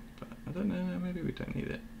 But I don't know, maybe we don't need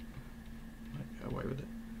it. Might go away with it.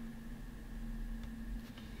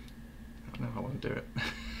 Oh, no, I want to do it.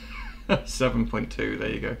 7.2, there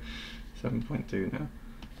you go. 7.2 now.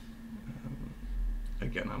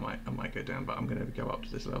 Again, I might go down, but I'm going to go up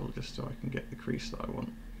to this level just so I can get the crease that I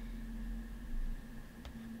want.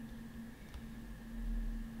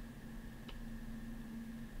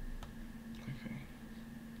 Okay.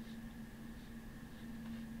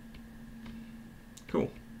 Cool.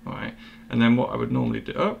 All right. And then what I would normally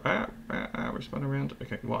do, we spun around.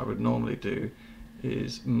 Okay. What I would normally do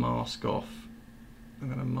is mask off. I'm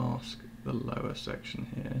going to mask the lower section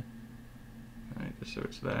here. All right, just so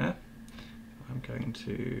it's there. I'm going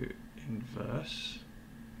to inverse,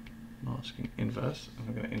 masking inverse, and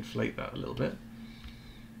I'm going to inflate that a little bit,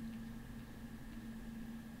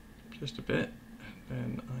 just a bit, and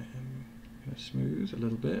then I am going to smooth a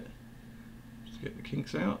little bit, just to get the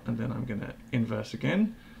kinks out, and then I'm going to inverse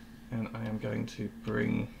again, and I am going to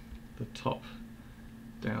bring the top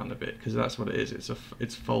down a bit, because that's what it is,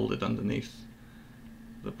 it's folded underneath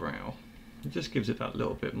the brow. It just gives it that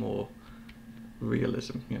little bit more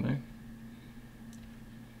realism, you know.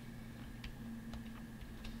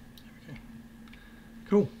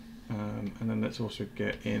 Cool. And then let's also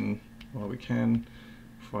get in, while we can,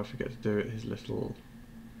 before I forget to do it, his little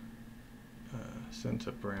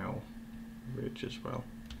center brow ridge as well.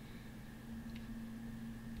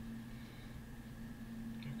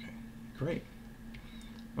 Okay, great.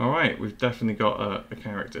 All right, we've definitely got a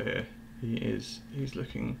character here. He's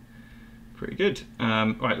looking pretty good.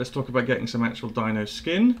 Right, let's talk about getting some actual dino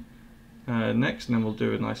skin next, and then we'll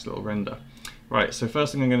do a nice little render. Right, so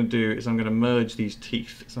first thing I'm going to do is I'm going to merge these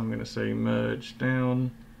teeth. So I'm going to say merge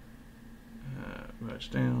down,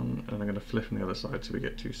 and I'm going to flip on the other side so we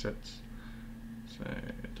get two sets. So,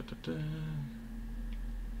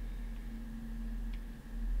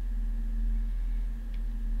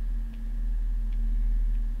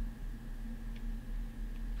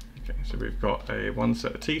 okay, so we've got one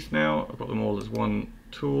set of teeth now. I've got them all as one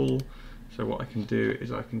tool. So what I can do is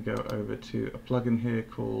I can go over to a plugin here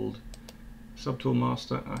called Subtool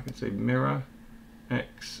Master. I can say Mirror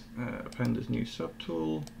X, append as new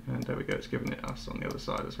subtool, and there we go. It's given it us on the other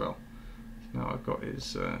side as well. So now I've got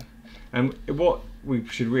his. And what we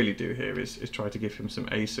should really do here is try to give him some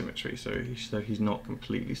asymmetry, so he's not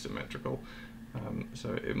completely symmetrical.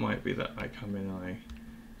 So it might be that I come in and I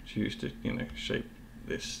choose to shape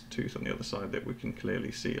this tooth on the other side that we can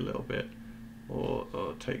clearly see a little bit, or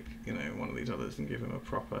take one of these others and give him a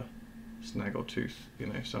proper snaggle tooth,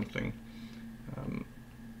 something.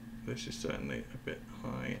 This is certainly a bit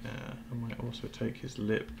high. I might also take his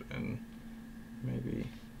lip and maybe,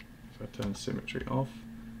 if I turn symmetry off,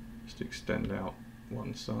 just extend out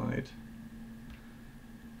one side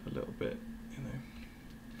a little bit.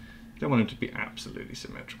 Don't want him to be absolutely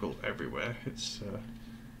symmetrical everywhere. It's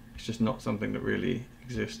just not something that really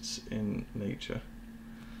exists in nature.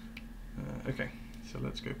 Okay, so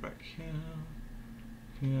let's go back here.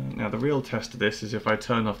 Now the real test of this is if I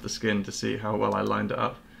turn off the skin to see how well I lined it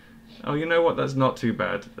up. Oh, you know what? That's not too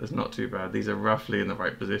bad. That's not too bad. These are roughly in the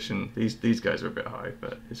right position. These guys are a bit high,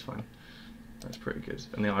 but it's fine. That's pretty good.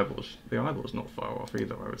 And the eyeball's not far off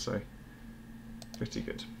either, I would say. Pretty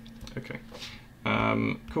good. Okay.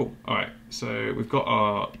 Cool. All right. So we've got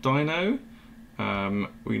our dino.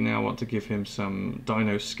 We now want to give him some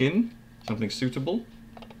dino skin, something suitable.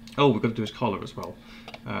 Oh, we've got to do his collar as well.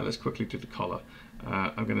 Let's quickly do the collar.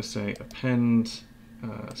 I'm going to say append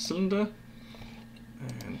cylinder,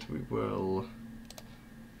 and we will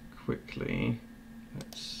quickly,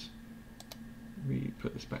 let's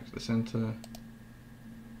put this back to the center.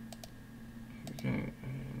 Here we go,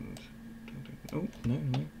 and oh no,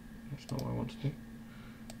 that's not what I want to do.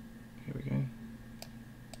 Here we go.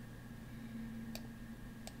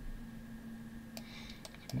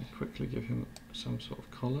 Just going to quickly give him some sort of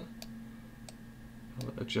collar.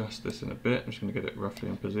 I'll adjust this in a bit. I'm just going to get it roughly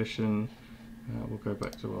in position. We'll go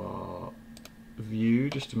back to our view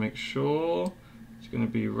just to make sure it's going to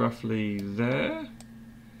be roughly there.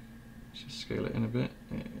 Let's just scale it in a bit.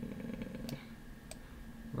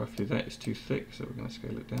 Roughly that is too thick, so we're going to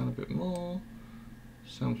scale it down a bit more.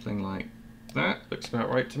 Something like that. Looks about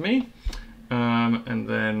right to me. And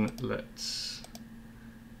then let's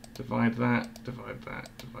divide that, divide that,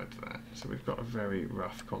 divide that. So we've got a very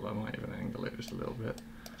rough collar. I might even angle it just a little bit.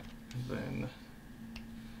 And then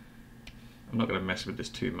I'm not going to mess with this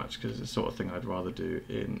too much because it's the sort of thing I'd rather do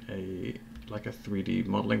in a 3D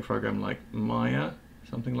modeling program like Maya,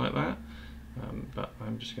 something like that. But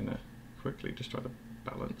I'm just going to quickly just try to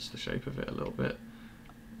balance the shape of it a little bit.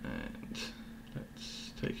 And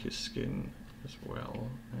let's take his skin as well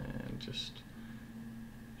and just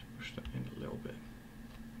push that in a little bit.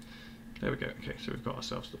 There we go. Okay, so we've got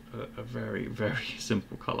ourselves a very, very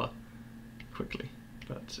simple color quickly,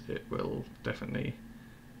 but it will definitely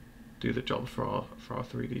do the job for our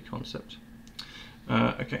 3D concept.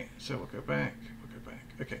 Okay, so we'll go back.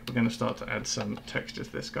 Okay, we're going to start to add some texture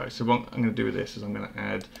to this guy. So what I'm going to do with this is I'm going to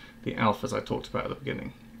add the alphas I talked about at the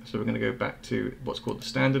beginning. So we're going to go back to what's called the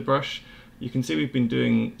standard brush. You can see we've been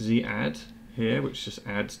doing Z-add here, which just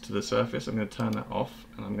adds to the surface. I'm going to turn that off,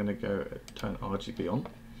 and I'm going to go turn RGB on.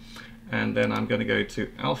 And then I'm going to go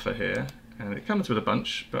to alpha here, and it comes with a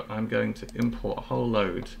bunch, but I'm going to import a whole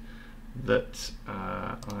load that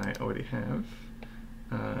I already have.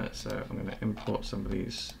 So I'm going to import some of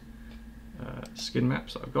these skin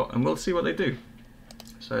maps that I've got, and we'll see what they do.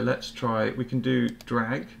 So let's try, we can do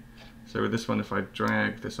drag. So with this one, if I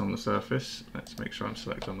drag this on the surface, let's make sure I'm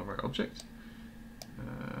selected on the right object.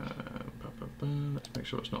 Let's make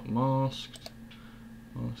sure it's not masked.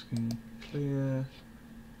 Masking, clear.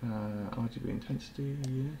 RGB intensity,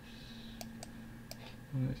 yes.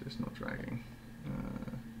 Why is this not dragging?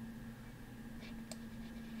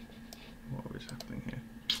 What is happening here?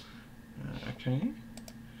 Okay.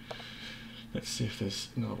 Let's see if there's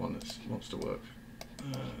another one that wants to work.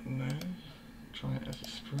 No. Try it as a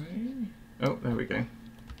spray. Oh, there we go.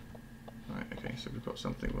 Right, okay, so we've got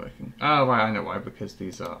something working. Oh, right, I know why, because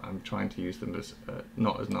these are, I'm trying to use them as,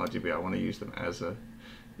 not as an RGB, I want to use them as a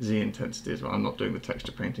Z intensity as well. I'm not doing the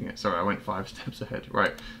texture painting yet. Sorry, I went 5 steps ahead.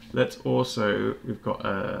 Right, let's also, we've got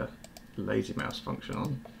a lazy mouse function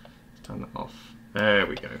on. Let's turn that off. There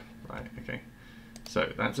we go. Right, okay.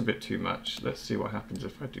 So that's a bit too much. Let's see what happens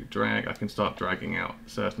if I do drag. I can start dragging out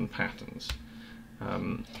certain patterns.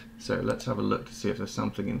 So let's have a look to see if there's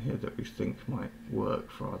something in here that we think might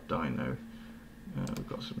work for our dino. We've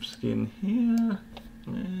got some skin here.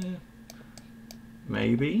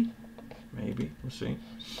 Maybe, we'll see.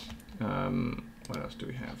 What else do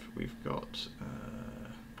we have? We've got,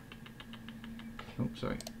 oh,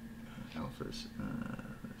 sorry, alphas.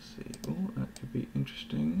 Let's see, oh, that could be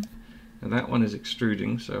interesting. Now that one is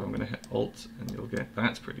extruding, so I'm going to hit Alt and you'll get,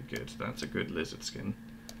 that's pretty good. That's a good lizard skin.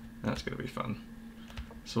 That's going to be fun.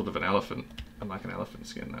 Sort of an elephant, I like an elephant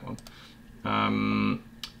skin, that one.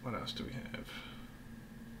 What else do we have?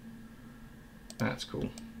 That's cool.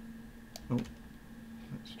 Oh,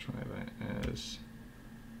 let's try that as,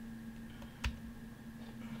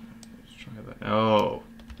 let's try that. Oh,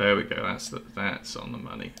 there we go, that's on the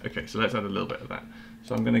money. Okay, so let's add a little bit of that.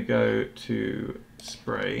 So I'm going to go to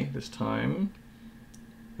spray this time.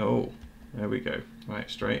 Oh, there we go, right,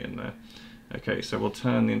 straight in there. Okay, so we'll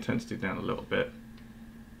turn the intensity down a little bit.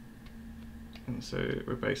 And so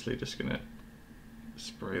we're basically just going to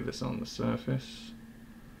spray this on the surface.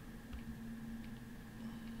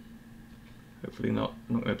 Hopefully not,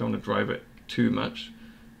 I don't want to drive it too much.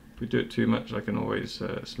 If we do it too much, I can always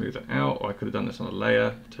smooth it out, or I could have done this on a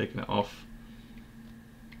layer, taken it off.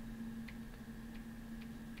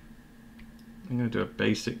 I'm going to do a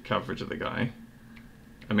basic coverage of the guy.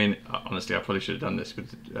 I mean, honestly, I probably should have done this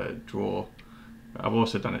with draw. I've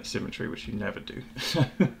also done it symmetry, which you never do. It's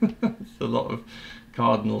a lot of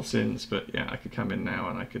cardinal sins, but yeah, I could come in now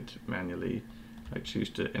and I could manually choose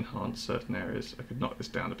to enhance certain areas. I could knock this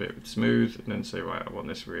down a bit with smooth and then say, right, I want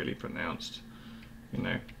this really pronounced. You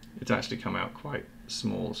know, it's actually come out quite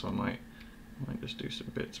small, so I might just do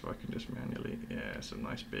some bits where I can just manually, yeah, some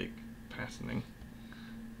nice big patterning.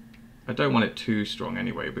 I don't want it too strong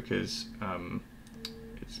anyway, because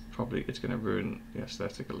it's going to ruin the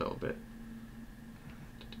aesthetic a little bit.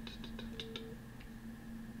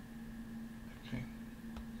 Okay,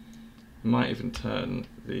 I might even turn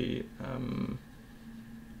the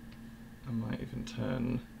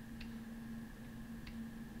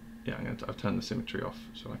yeah, I've turned the symmetry off,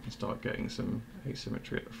 so I can start getting some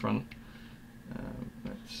asymmetry at the front.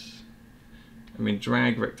 I mean,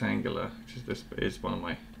 drag rectangular, which is this, is one of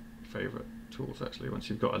my favorite tools actually. Once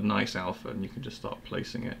you've got a nice alpha, and you can just start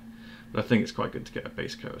placing it. But I think it's quite good to get a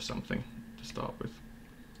base coat or something to start with.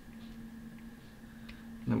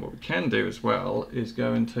 And then what we can do as well is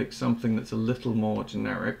go and take something that's a little more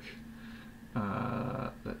generic.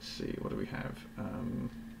 Let's see, what do we have?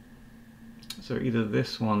 So either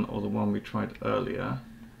this one or the one we tried earlier,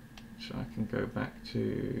 which I can go back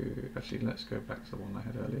to. Actually, let's go back to the one I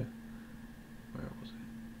had earlier. Where was it?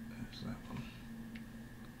 There's that one.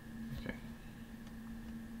 Okay.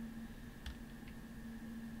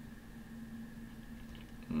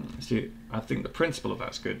 See, I think the principle of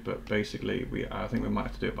that's good, but basically I think we might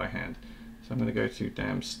have to do it by hand. So I'm going to go to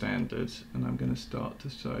Damn Standards, and I'm going to start to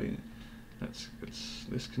say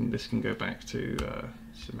this can go back to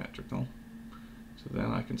symmetrical. So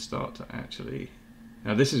then I can start to actually.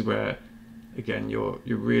 Now this is where, again, you're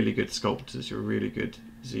really good sculptors, you're really good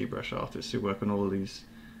ZBrush artists who work on all of these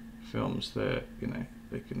films. That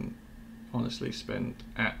they can honestly spend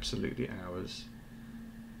absolutely hours,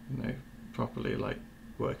 properly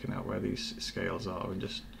working out where these scales are, and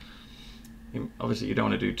just obviously you don't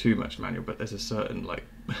want to do too much manual, but there's a certain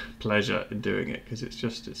pleasure in doing it, because it's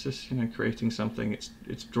just creating something.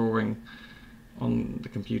 It's drawing on the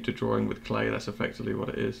computer, drawing with clay. That's effectively what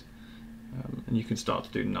it is. And you can start to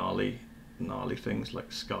do gnarly things like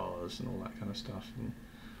scars and all that kind of stuff, and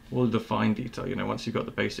all the fine detail. Once you've got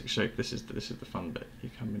the basic shape, this is the fun bit. You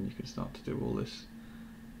come in, you can start to do all this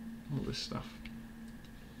stuff.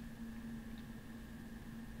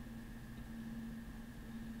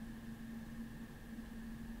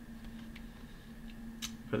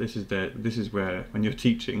 But this is where, when you're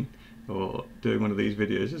teaching or doing one of these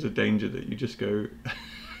videos, there's a danger that you just go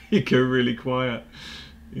you go really quiet.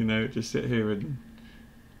 Just sit here and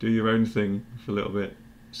do your own thing for a little bit,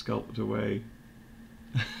 sculpt away.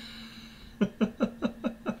 I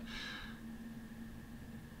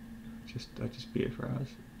just be here for hours.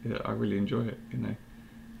 Yeah, I really enjoy it.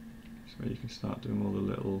 So you can start doing all the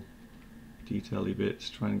little detail-y bits,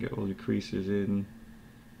 try and get all your creases in.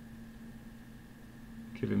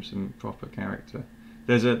 Give him some proper character.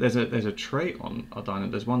 There's a trait on our dino.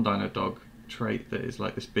 There's one Dinodawg trait that is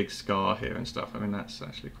like this big scar here and stuff. I mean, that's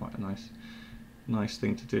actually quite a nice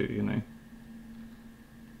thing to do, you know.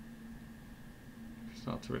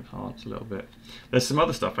 Start to enhance a little bit. There's some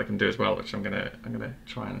other stuff I can do as well, which I'm gonna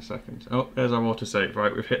try in a second. Oh, there's our autosave.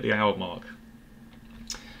 Right, we've hit the hour mark.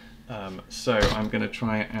 So I'm gonna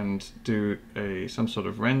try and do some sort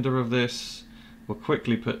of render of this. We'll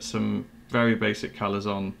quickly put some very basic colors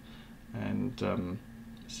on and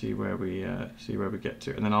see where we get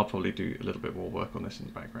to, and then I'll probably do a little bit more work on this in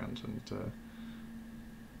the background, and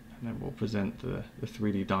then we'll present the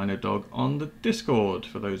 3D Dinodawg on the Discord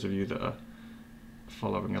for those of you that are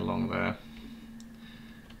following along there.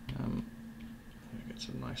 Get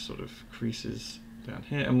some nice sort of creases down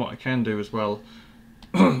here, and what I can do as well,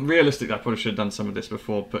 realistically I probably should have done some of this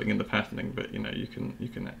before putting in the patterning, but you know, you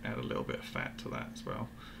can add a little bit of fat to that as well.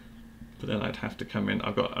 But then I'd have to come in.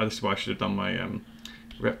 This is why I should have done my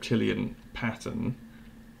reptilian pattern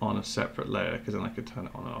on a separate layer, because then I could turn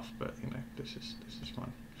it on and off. But you know, this is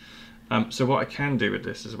fine. So what I can do with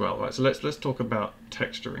this as well, right? So let's talk about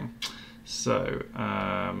texturing. So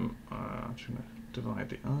I'm trying to divide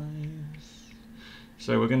the eyes.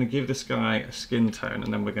 So we're going to give this guy a skin tone,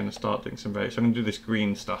 and then we're going to start doing some variation. So I'm going to do this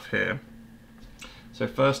green stuff here. So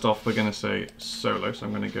first off, we're going to say solo. So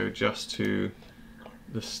I'm going to go just to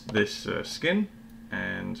this skin,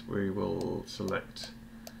 and we will select,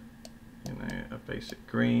 you know, a basic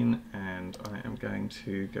green, and I am going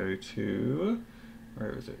to go to,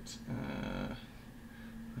 where is it?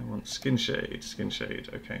 I want skin shade,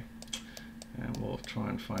 okay. And we'll try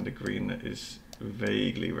and find a green that is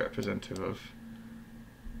vaguely representative of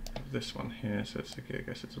this one here. So it's, I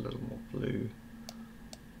guess it's a little more blue.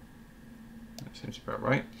 That seems about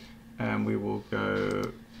right. And we will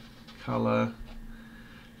go color.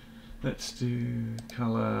 Let's do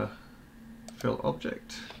color fill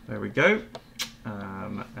object. There we go.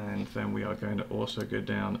 And then we are going to also go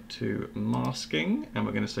down to masking, and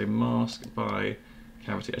we're going to say mask by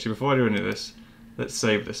cavity. Actually, before I do any of this, let's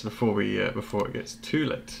save this before it gets too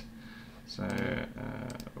late. So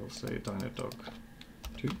we'll say Dinodawg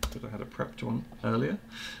 2, because I had a prepped one earlier.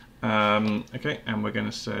 Okay, and we're going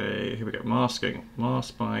to say, here we go, masking,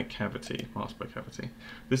 mask by cavity.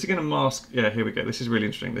 This is going to mask, yeah, here we go, this is really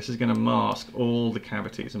interesting. This is going to mask all the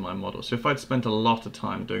cavities in my model. So if I'd spent a lot of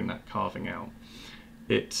time doing that carving out,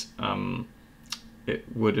 it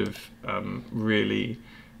would have really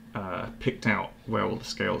picked out where all the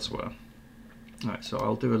scales were. Alright, so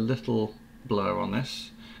I'll do a little blur on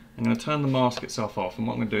this. I'm going to turn the mask itself off, and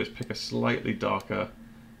what I'm going to do is pick a slightly darker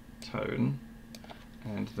tone,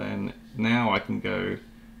 and then now I can go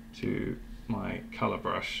to my color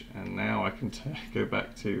brush, and now I can go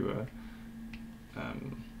back to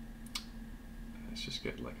let's just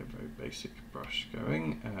get like a very basic brush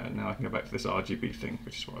going. Now I can go back to this RGB thing,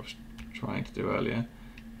 which is what I was trying to do earlier,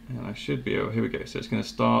 and I should be able, here we go, so it's going to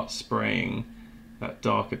start spraying that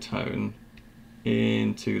darker tone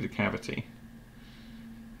into the cavity,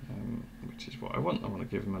 which is what I want. I want to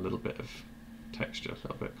give them a little bit of texture, a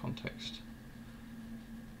little bit of context.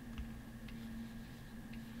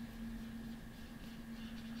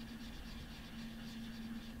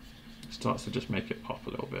 It starts to just make it pop a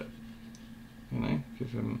little bit, you know,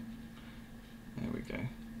 give them, there we go.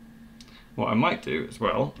 What I might do as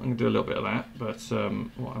well, I'm going to do a little bit of that, but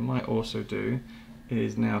what I might also do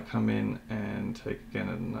is now come in and take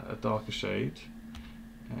again a darker shade,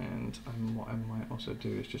 and what I might also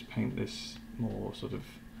do is just paint this more sort of,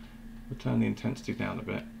 we'll turn the intensity down a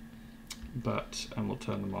bit, and we'll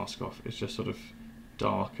turn the mask off. It's just sort of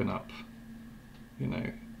darken up, you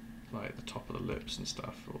know, like the top of the lips and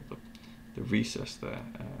stuff, or the recess there,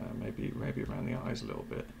 maybe around the eyes a little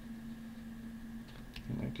bit.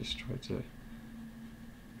 You know, just try to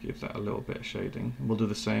give that a little bit of shading. And we'll do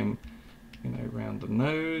the same, you know, around the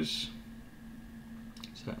nose,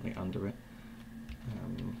 certainly under it.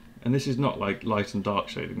 And this is not like light and dark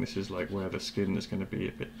shading, this is like where the skin is going to be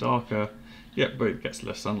a bit darker. Yeah, but it gets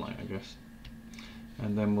less sunlight, I guess.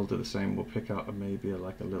 And then we'll do the same, we'll pick out maybe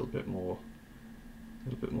like a little bit more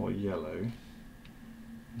yellow,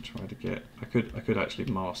 and try to get, I could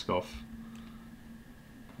actually mask off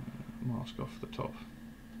the top.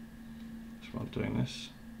 That's why I'm doing this.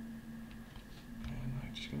 And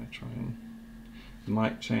I'm just going to try and,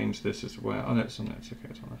 might change this as well. Oh no, it's on there, it's okay,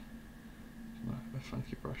 it's on a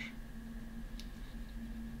funky brush.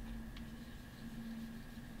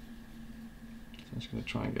 So I'm just going to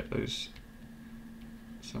try and get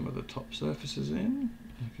some of the top surfaces in.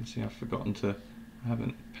 You can see I've forgotten to I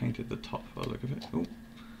haven't painted the top by the look of it. Oh,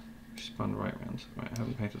 spun right round. Right, I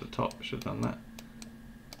haven't painted the top. I should have done that.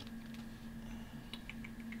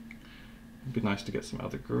 It'd be nice to get some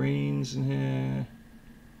other greens in here.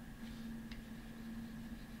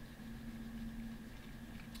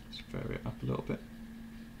 Let's vary it up a little bit.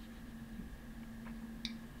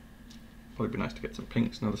 Probably be nice to get some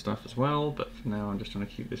pinks and other stuff as well, but for now I'm just trying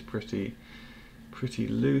to keep this pretty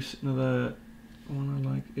loose. Another one I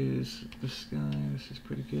like is the sky. This is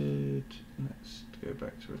pretty good. Let's go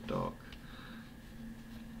back to a dark.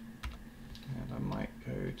 And I might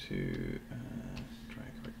go to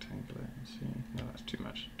drag rectangular and see. No, that's too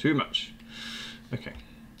much. Too much. Okay.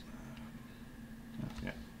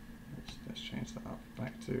 Yeah. Let's change that up.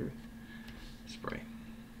 Back to spray.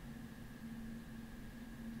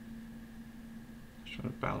 Just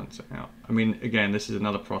trying to balance it out. I mean, again, this is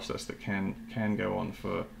another process that can go on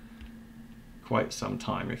for quite some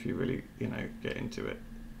time if you really, get into it.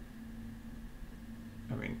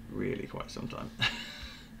 I mean, really quite some time.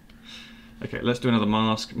 Okay, let's do another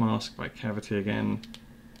mask by Cavity again.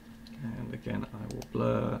 And again, I will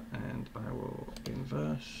blur and I will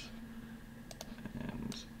inverse.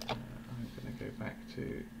 And I'm going to go back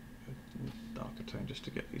to a darker tone just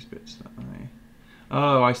to get these bits that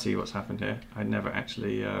Oh, I see what's happened here. I never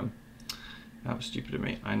actually, that was stupid of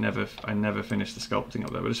me. I never finished the sculpting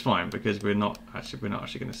up there, but it's fine because we're not actually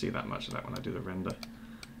going to see that much of that when I do the render.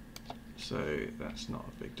 So that's not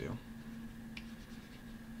a big deal.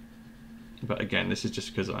 But again, this is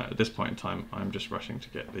just because at this point in time, I'm just rushing to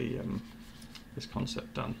get the this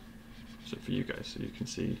concept done, so for you guys, so you can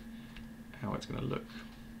see how it's going to look.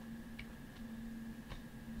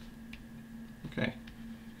 Okay,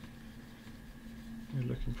 we're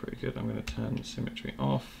looking pretty good. I'm going to turn symmetry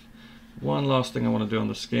off. One last thing I want to do on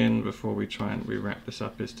the skin before we try and rewrap this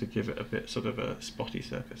up is to give it a bit sort of a spotty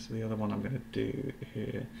surface. So the other one I'm going to do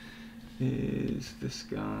here is this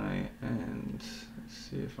guy, and let's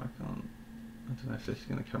see if I can't. I don't know if this is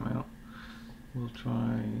going to come out. We'll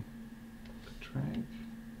try the drag. I'm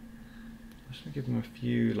just going to give them a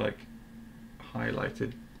few like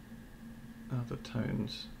highlighted other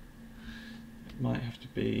tones. It might have to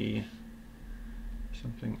be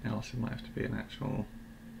something else. It might have to be an actual.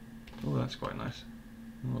 Oh, that's quite nice.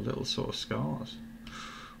 Oh, little sort of scars.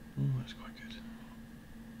 Oh, that's quite good.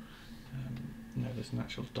 No, there's an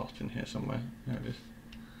actual dot in here somewhere. There it is.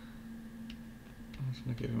 I'm just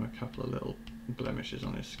going to give him a couple of little blemishes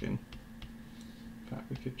on his skin. In fact,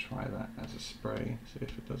 we could try that as a spray, see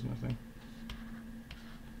if it does anything.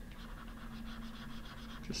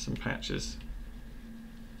 Just some patches.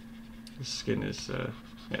 The skin is,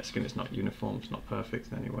 skin is not uniform, it's not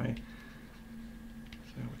perfect in any way.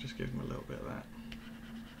 So we'll just give him a little bit of that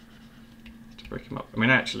to break him up. I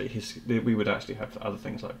mean, actually, we would actually have other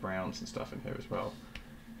things like browns and stuff in here as well.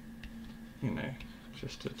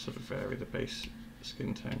 Just to sort of vary the base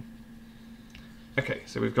skin tone. Okay,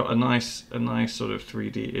 so we've got a nice sort of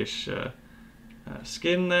 3D-ish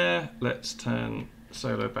skin there. Let's turn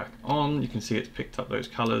Solo back on. You can see it's picked up those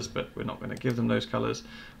colors, but we're not going to give them those colors.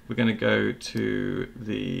 We're going to go to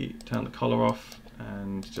turn the collar off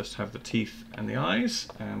and just have the teeth and the eyes,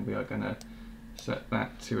 and we are going to set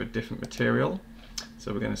that to a different material.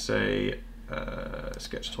 So we're going to say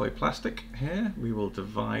sketch toy plastic here. We will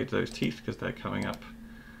divide those teeth because they're coming up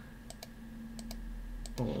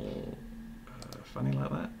all funny like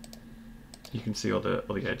that. You can see all the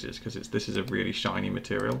edges because this is a really shiny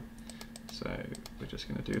material. So we're just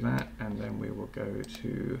going to do that, and then we will go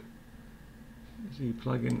to the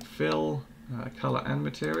plugin fill, color and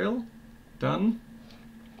material, done.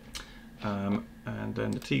 And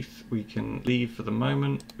then the teeth we can leave for the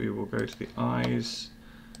moment. We will go to the eyes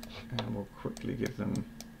and we'll quickly give them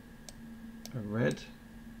a red.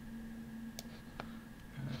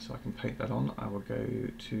 So I can paint that on. I will go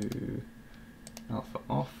to alpha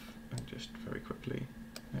off and just very quickly,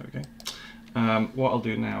 there we go. What I'll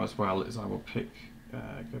do now as well is I will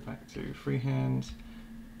go back to freehand,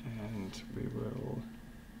 and we will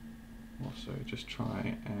also just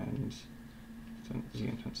try and turn the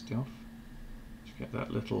intensity off to get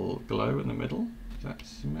that little glow in the middle. Is that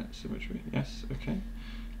symmetry? Yes, okay.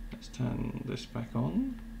 Let's turn this back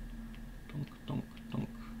on. Donk, donk, donk,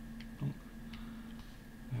 donk.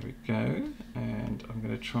 There we go. And I'm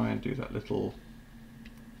going to try and do that little,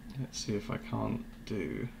 let's see if I can't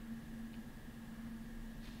do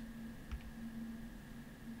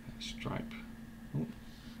that stripe. Oh,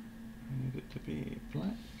 I need it to be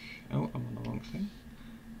black. Oh, I'm on the wrong thing.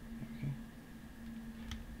 Okay.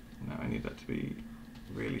 Now I need that to be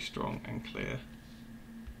really strong and clear.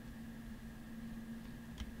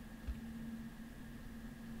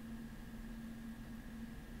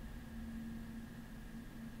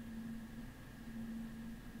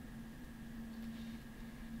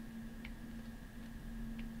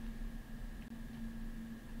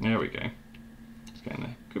 we go. It's getting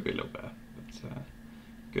there. Could be a little better, but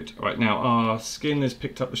good. All right, now our skin has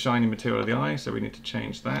picked up the shiny material of the eye, so we need to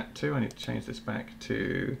change that too. I need to change this back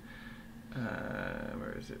to,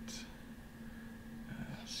 where is it?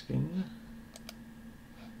 Skin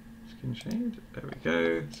shade, there we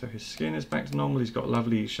go. So his skin is back to normal, he's got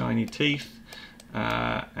lovely shiny teeth,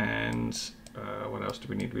 and what else do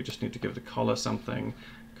we need? We just need to give the collar something.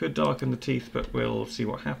 Could darken the teeth, but we'll see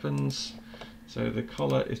what happens. So the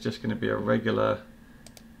collar is just going to be a regular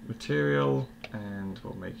material, and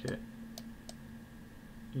we'll make it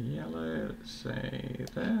yellow, let's say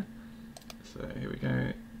there. So here we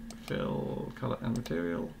go, fill, color and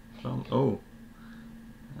material. Oh,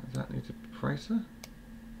 does that need to be brighter?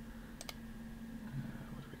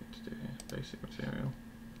 What do we need to do here? Basic material.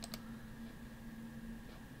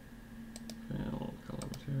 Fill, color,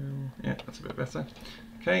 material. Yeah, that's a bit better.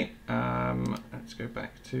 Okay, let's go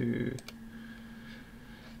back to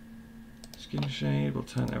skin shade. We'll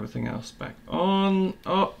turn everything else back on.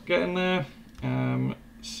 Oh, getting there.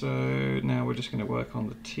 So now we're just going to work on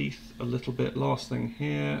the teeth a little bit. Last thing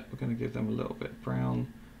here, we're going to give them a little bit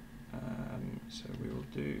brown. So we will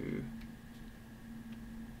do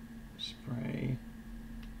spray,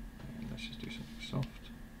 and let's just do something soft.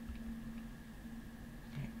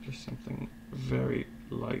 Just something very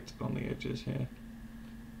light on the edges here.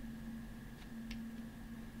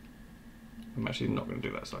 I'm actually not going to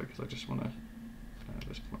do that side because I just want to, at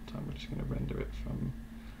this point in time, we're just going to render it from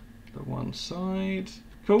the one side.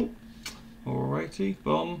 Cool. Alrighty,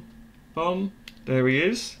 boom, boom. There he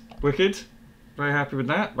is. Wicked. Very happy with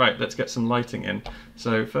that. Right, let's get some lighting in.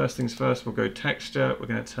 So first things first, we'll go texture. We're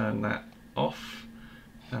going to turn that off.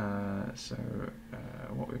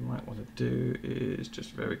 What we might want to do is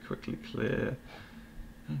just very quickly clear.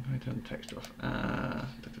 I'm going to turn the texture off. Do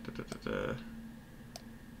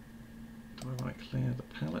I want to clear the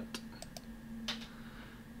palette?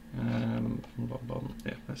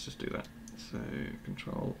 Yeah, let's just do that. So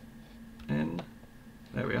Control N.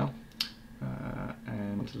 There we are.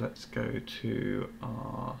 And let's go to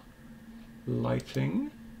our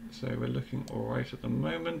lighting. So we're looking all right at the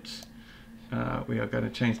moment. We are going to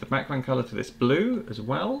change the background color to this blue as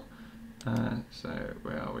well. So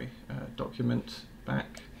where are we? Document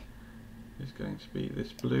back is going to be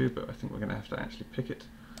this blue, but I think we're going to have to actually pick it.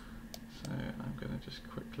 So I'm going to just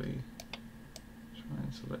quickly try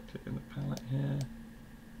and select it in the palette here.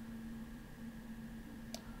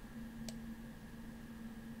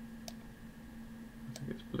 I think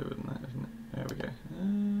it's bluer than that, isn't it? There we go.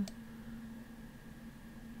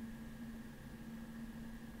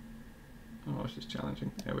 Oh, this is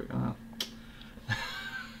challenging. There we go.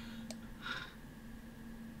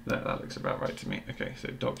 That looks about right to me. Okay, so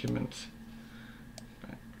document.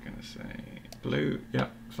 I'm going to say blue.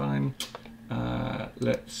 Yep, fine.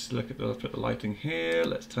 Let's look at put the lighting here.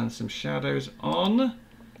 Let's turn some shadows on.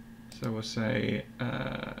 So we'll say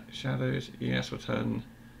shadows. Yes, we'll turn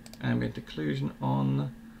ambient occlusion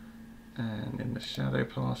on. And in the shadow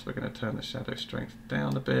pass, we're going to turn the shadow strength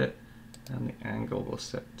down a bit. And the angle we'll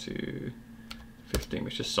set to 15,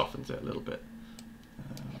 which just softens it a little bit.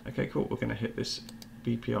 Okay, cool. We're going to hit this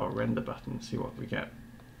BPR render button and see what we get.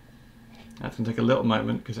 That's going to take a little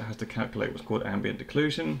moment because it has to calculate what's called ambient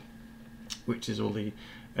occlusion, which is all the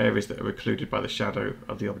areas that are occluded by the shadow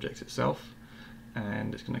of the object itself.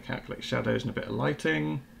 And it's going to calculate shadows and a bit of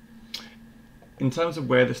lighting. In terms of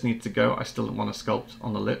where this needs to go, I still want to sculpt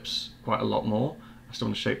on the lips quite a lot more. I still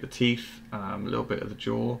want to shape the teeth, a little bit of the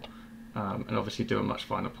jaw, and obviously do a much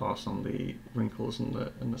finer pass on the wrinkles and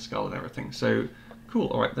the skull and everything. So cool.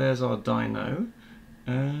 All right, there's our dino.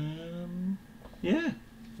 Yeah,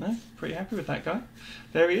 no, pretty happy with that guy.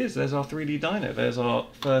 There he is. There's our 3D dino. There's our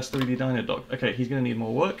first 3D Dinodawg. Okay, he's going to need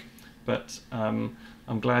more work, but I'm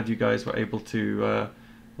glad you guys were able to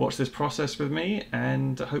watch this process with me,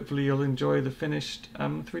 and hopefully you'll enjoy the finished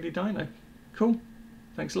 3D dino. Cool.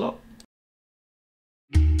 Thanks a lot.